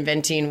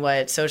reinventing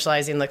what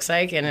socializing looks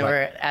like, and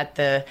we're at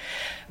the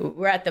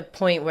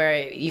point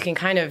where you can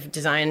kind of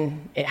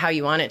design it how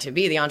you want it to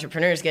be. The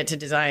entrepreneurs get to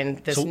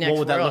design this next world. So what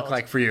would that look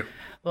like for you?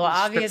 Well,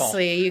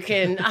 obviously, you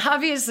can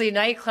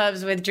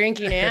nightclubs with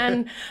drinking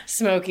and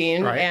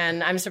smoking,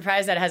 and I'm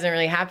surprised that hasn't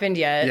really happened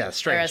yet. Yeah,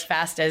 strange. Or as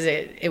fast as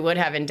it would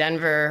have in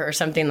Denver or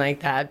something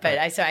like that. But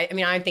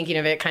I'm thinking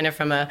of it kind of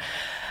from a,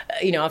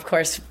 of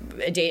course,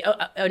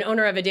 an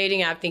owner of a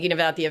dating app thinking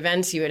about the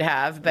events you would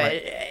have.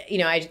 But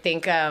I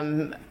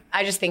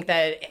just think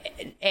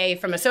that,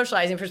 from a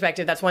socializing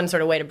perspective, that's one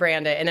sort of way to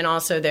brand it. And then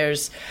also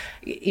there's,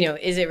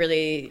 is it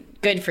really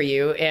good for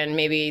you? And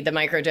maybe the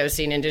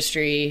microdosing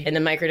industry and the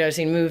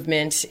microdosing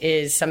movement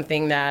is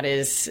something that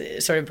is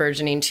sort of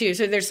burgeoning too.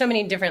 So there's so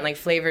many different like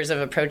flavors of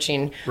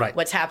approaching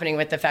what's happening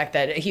with the fact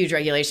that a huge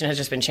regulation has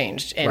just been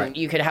changed. And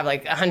you could have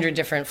like 100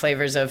 different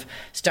flavors of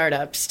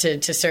startups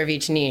to serve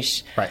each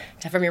niche. Right.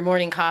 From your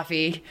morning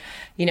coffee,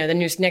 the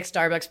next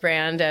Starbucks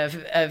brand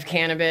of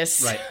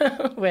cannabis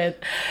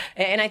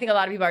and I think a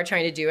lot of people are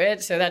trying to do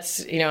it. So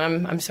that's,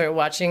 I'm sort of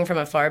watching from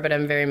afar, but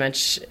I'm very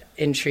much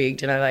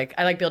intrigued, and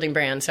I like building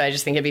brands. So I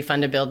just think it'd be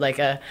fun to build like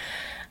a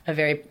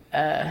very,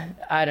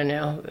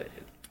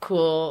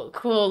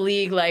 cool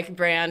league-like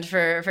brand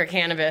for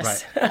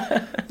cannabis.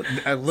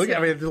 The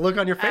look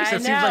on your face,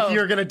 it seems like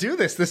you're going to do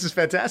this. This is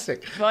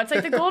fantastic. Well, it's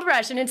like the gold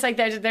rush, and it's like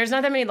there's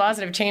not that many laws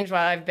that have changed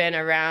while I've been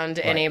around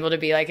and able to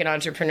be like an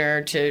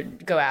entrepreneur to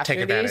go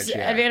after these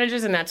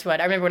advantages. And that's what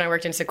I remember when I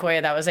worked in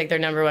Sequoia. That was like their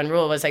number one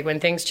rule was like when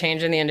things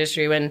change in the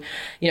industry, when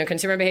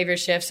consumer behavior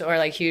shifts or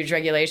like huge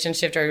regulation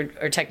shift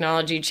or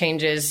technology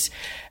changes,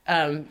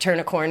 turn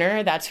a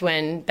corner. That's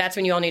when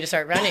you all need to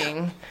start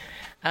running.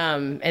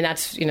 And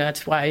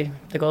that's why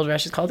the gold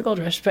rush is called the gold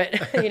rush. But,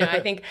 I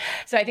think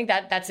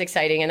that's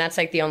exciting. And that's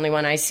like the only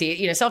one I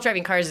see.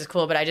 Self-driving cars is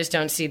cool, but I just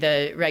don't see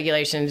the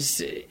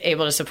regulations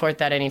able to support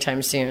that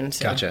anytime soon.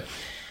 So. Gotcha.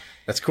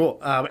 That's cool.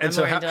 And I'm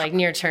so more into like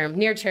near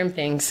term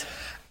things.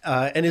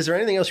 And is there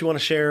anything else you want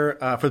to share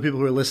for the people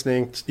who are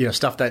listening?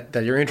 Stuff that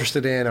you're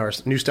interested in, or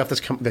new stuff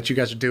that you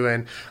guys are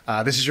doing.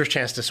 This is your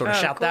chance to sort of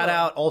shout that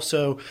out.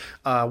 Also,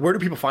 where do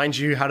people find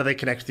you? How do they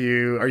connect with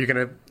you? Are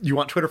you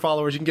want Twitter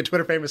followers? You can get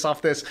Twitter famous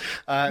off this.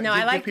 No,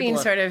 I like being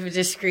sort of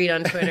discreet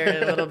on Twitter,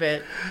 a little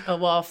bit a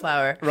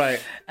wallflower.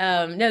 Right.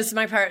 No, this is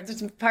my part. This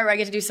is the part where I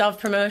get to do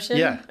self promotion.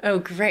 Yeah. Oh,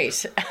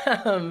 great.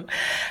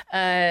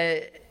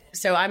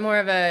 So I'm more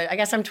of I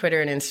guess I'm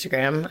Twitter and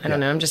Instagram. I don't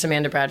know. I'm just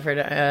Amanda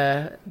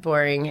Bradford,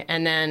 boring.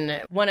 And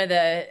then one of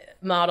the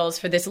models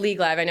for this League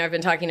Live, I know I've been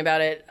talking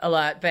about it a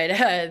lot, but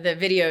the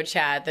video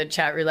chat, the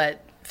chat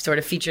roulette sort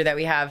of feature that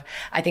we have,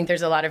 I think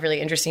there's a lot of really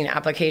interesting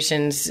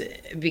applications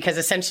because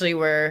essentially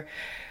we're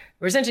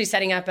essentially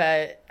setting up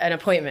an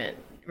appointment.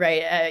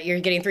 Right. You're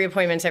getting 3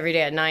 appointments every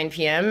day at 9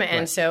 p.m.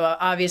 And so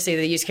obviously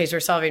the use case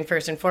we're solving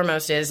first and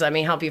foremost is let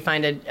me help you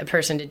find a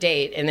person to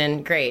date. And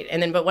then great. And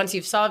then but once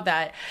you've solved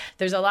that,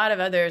 there's a lot of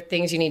other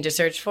things you need to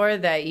search for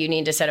that you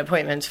need to set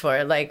appointments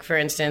for. Like, for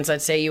instance,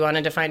 let's say you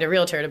wanted to find a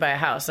realtor to buy a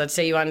house. Let's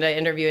say you wanted to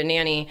interview a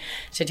nanny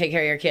to take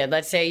care of your kid.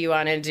 Let's say you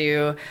wanted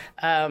to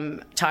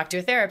talk to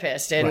a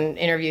therapist and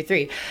interview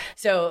 3.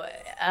 So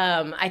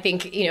I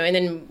think, and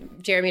then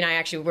Jeremy and I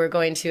actually were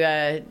going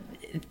to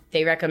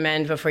they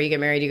recommend before you get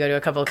married, you go to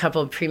a couple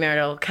of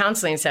premarital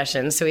counseling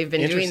sessions. So we've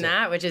been doing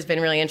that, which has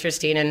been really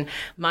interesting. And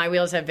my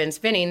wheels have been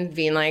spinning,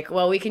 being like,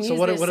 well, we can use this. So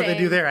what do they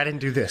do there? I didn't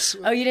do this.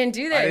 Oh, you didn't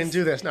do this? I didn't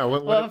do this. No.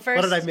 What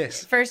did I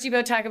miss? First, you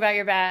both talk about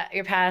your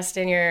past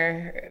and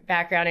your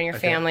background and your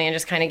family and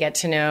just kind of get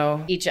to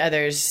know each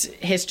other's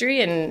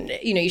history. And,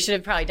 you should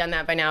have probably done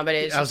that by now. But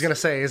I was going to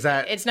say, is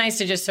that... It's nice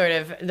to just sort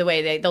of the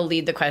way they'll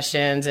lead the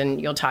questions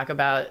and you'll talk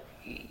about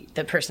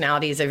the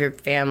personalities of your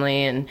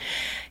family and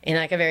in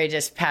like a very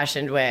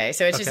dispassionate way.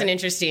 So it's just an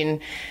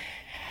interesting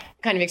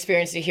kind of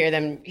experience to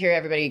hear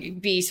everybody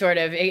be sort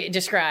of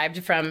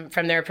described from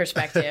their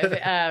perspective.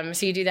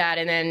 So you do that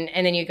and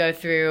then you go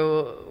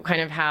through kind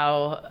of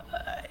how,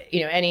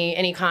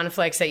 any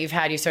conflicts that you've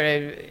had,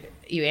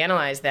 you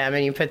analyze them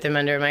and you put them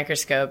under a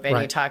microscope and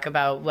you talk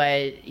about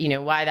what,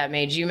 why that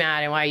made you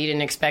mad and why you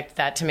didn't expect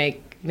that to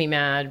make me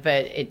mad,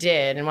 but it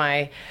did. And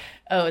why,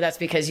 that's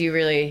because you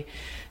really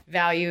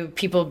value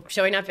people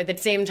showing up at the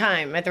same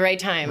time, at the right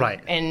time.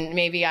 Right. And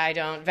maybe I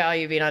don't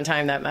value being on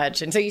time that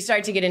much. And so you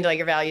start to get into like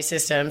your value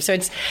system. So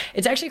it's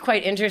actually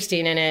quite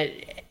interesting and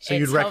So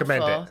you'd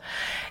recommend it?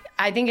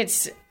 I think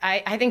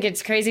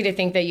it's crazy to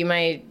think that you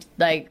might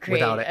like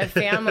create a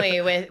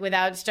family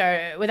without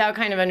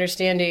kind of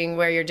understanding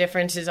where your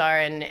differences are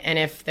and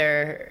if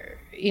they're,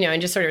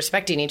 and just sort of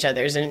respecting each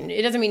other's. And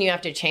it doesn't mean you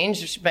have to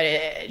change, but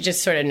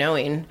just sort of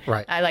knowing.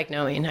 Right. I like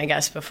knowing, I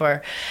guess,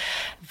 before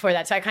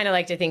that. So I kind of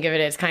like to think of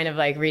it as kind of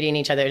like reading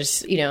each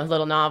other's,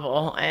 little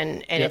novel,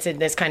 and it's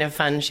this kind of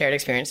fun shared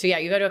experience. So yeah,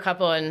 you go to a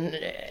couple and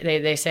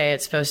they say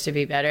it's supposed to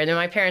be better. And then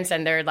my parents,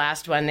 on their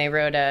last one, they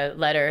wrote a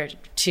letter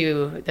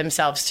to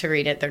themselves to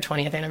read at their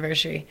 20th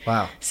anniversary.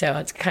 Wow. So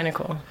it's kind of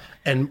cool.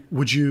 And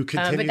would you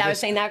continue but I was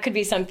saying that could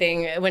be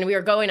something, when we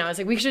were going, I was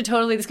like,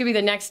 this could be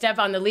the next step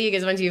on the league,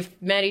 is once you've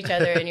met each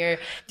other and you're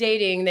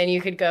dating, then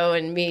you could go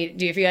and meet,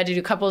 if you had to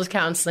do couples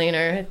counseling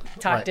or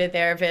talk to a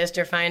therapist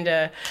or find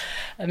a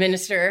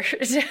minister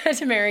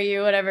to marry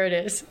you, whatever it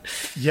is.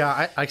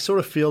 Yeah, I sort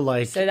of feel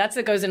like... So that's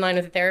what goes in line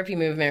with the therapy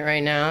movement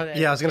right now.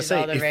 Yeah, I was going to say,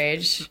 all the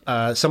rage.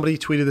 Somebody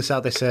tweeted this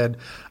out, they said...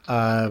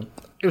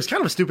 it was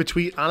kind of a stupid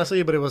tweet,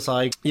 honestly, but it was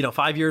like,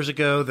 5 years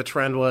ago, the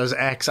trend was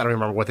X. I don't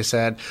remember what they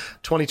said.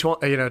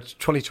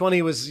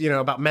 2020 was,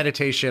 about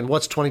meditation.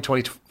 What's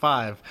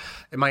 2025?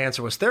 And my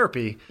answer was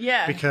therapy.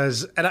 Yeah.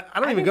 Because, and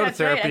I don't even go to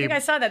therapy. Right. I think I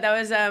saw that. That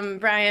was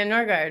Brian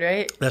Norgard,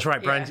 right? That's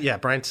right.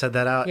 Brian said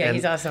that out. Yeah,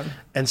 he's awesome.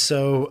 And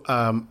so,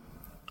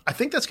 I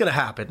think that's going to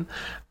happen.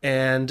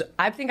 And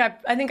I think I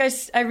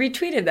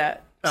retweeted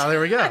that. Oh,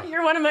 there we go.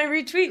 You're one of my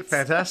retweets.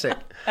 Fantastic.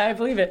 I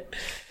believe it.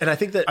 And I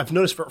think that I've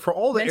noticed for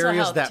all the Mental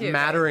areas that too,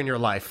 matter in your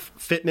life,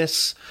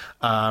 fitness,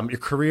 your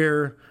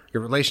career,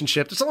 your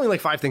relationship, there's only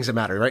like 5 things that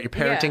matter, right? Your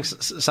parenting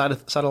side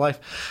of life.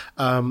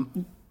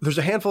 There's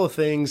a handful of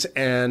things,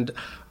 and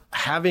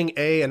having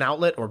an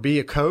outlet or be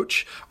a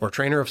coach or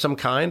trainer of some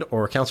kind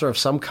or a counselor of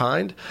some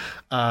kind,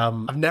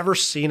 I've never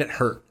seen it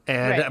hurt.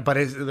 And but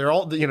they're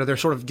all they're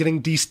sort of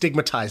getting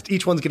destigmatized.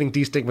 Each one's getting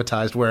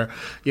destigmatized. Where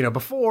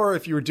before,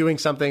 if you were doing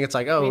something, it's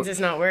like, oh, it means it's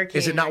not working.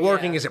 Is it not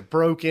working? Is it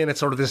broken? It's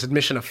sort of this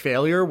admission of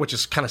failure, which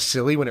is kind of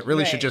silly when it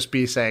really should just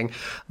be saying,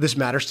 this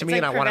matters to me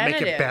and I want to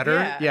make it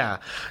better. Yeah.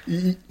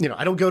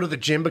 I don't go to the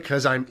gym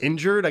because I'm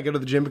injured. I go to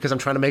the gym because I'm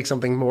trying to make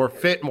something more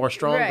fit, more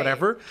strong,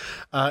 whatever.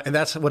 And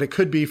that's what it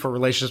could be for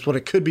relationships. What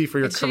it could be for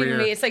your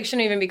career.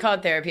 Shouldn't even be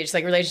called therapy. It's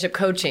like relationship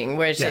coaching,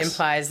 which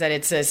implies that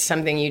it's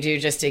something you do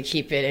just to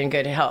keep it in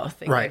good health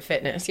and good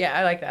fitness. Yeah,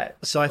 I like that.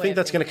 So I think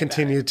that's going to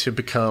continue to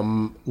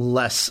become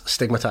less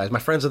stigmatized. My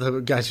friends are the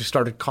guys who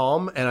started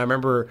Calm, and I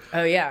remember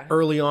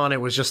early on it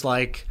was just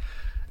like...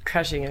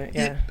 crushing it,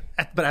 yeah.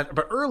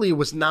 But early it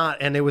was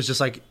not, and it was just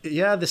like,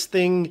 this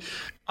thing...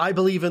 I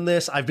believe in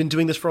this. I've been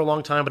doing this for a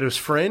long time, but it was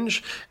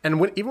fringe.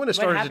 And even when it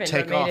started to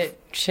take off, it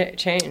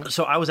change?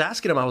 So I was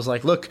asking him. I was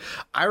like, "Look,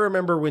 I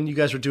remember when you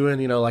guys were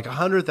doing, like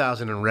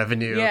 100,000 in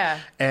revenue,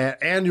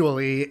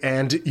 annually,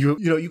 and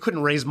you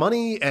couldn't raise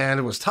money, and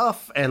it was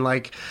tough. And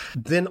like,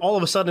 then all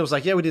of a sudden, it was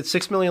like, we did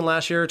 6 million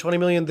last year, 20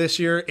 million this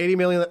year, 80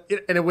 million,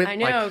 and it went. I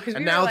know,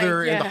 and now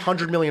they're in the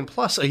 100 million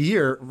plus a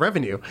year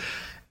revenue."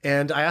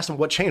 And I asked him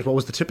what changed, what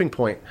was the tipping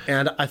point?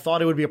 And I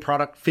thought it would be a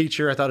product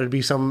feature. I thought it'd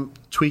be some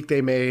tweak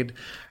they made.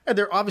 And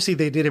obviously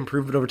they did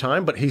improve it over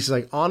time, but he's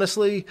like,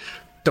 honestly,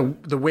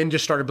 the wind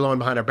just started blowing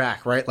behind our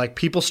back, right? Like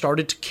people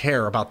started to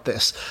care about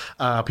this.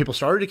 People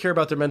started to care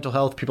about their mental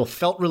health. People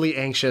felt really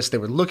anxious. They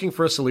were looking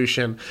for a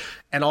solution.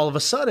 And all of a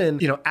sudden,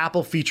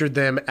 Apple featured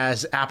them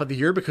as App of the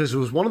Year because it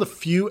was one of the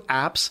few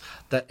apps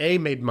that A,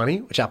 made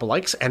money, which Apple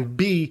likes, and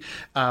B,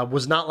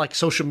 was not like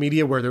social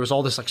media where there was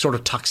all this like sort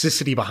of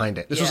toxicity behind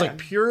it. This was like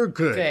pure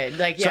good.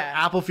 So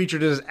Apple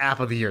featured it as App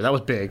of the Year. That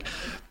was big.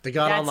 They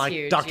got on like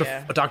huge,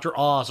 Dr.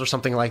 Oz or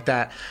something like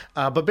that.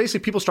 But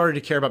basically people started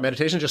to care about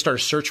meditation, just started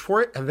to search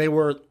for it, and they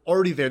were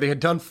already there. They had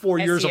done 4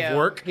 years of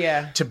work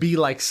to be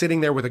like sitting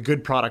there with a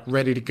good product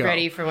ready to go.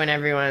 Ready for when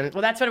everyone...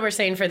 Well, that's what we're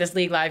saying for this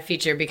League Live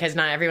feature, because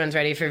not everyone's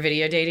ready for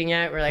video dating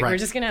yet. We're like, we're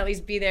just going to at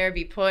least be there,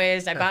 be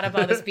poised. I bought up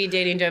all the speed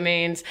dating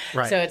domains.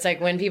 So it's like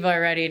when people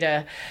are ready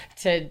to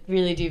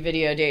really do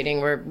video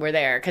dating, we're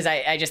there. Because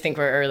I just think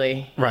we're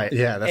early. Right.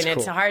 Yeah, that's cool. And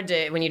it's hard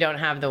to when you don't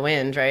have the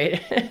wind, right?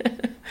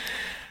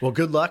 Well,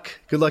 good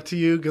luck. Good luck to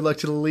you. Good luck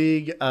to the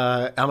league.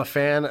 I'm a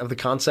fan of the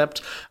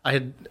concept.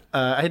 I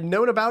had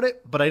known about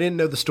it, but I didn't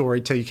know the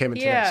story till you came in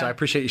today. So I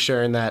appreciate you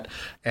sharing that.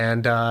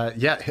 And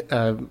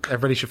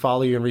everybody should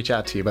follow you and reach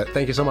out to you. But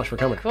thank you so much for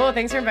coming. Cool.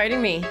 Thanks for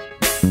inviting me.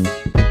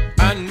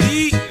 I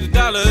need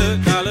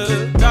 $1.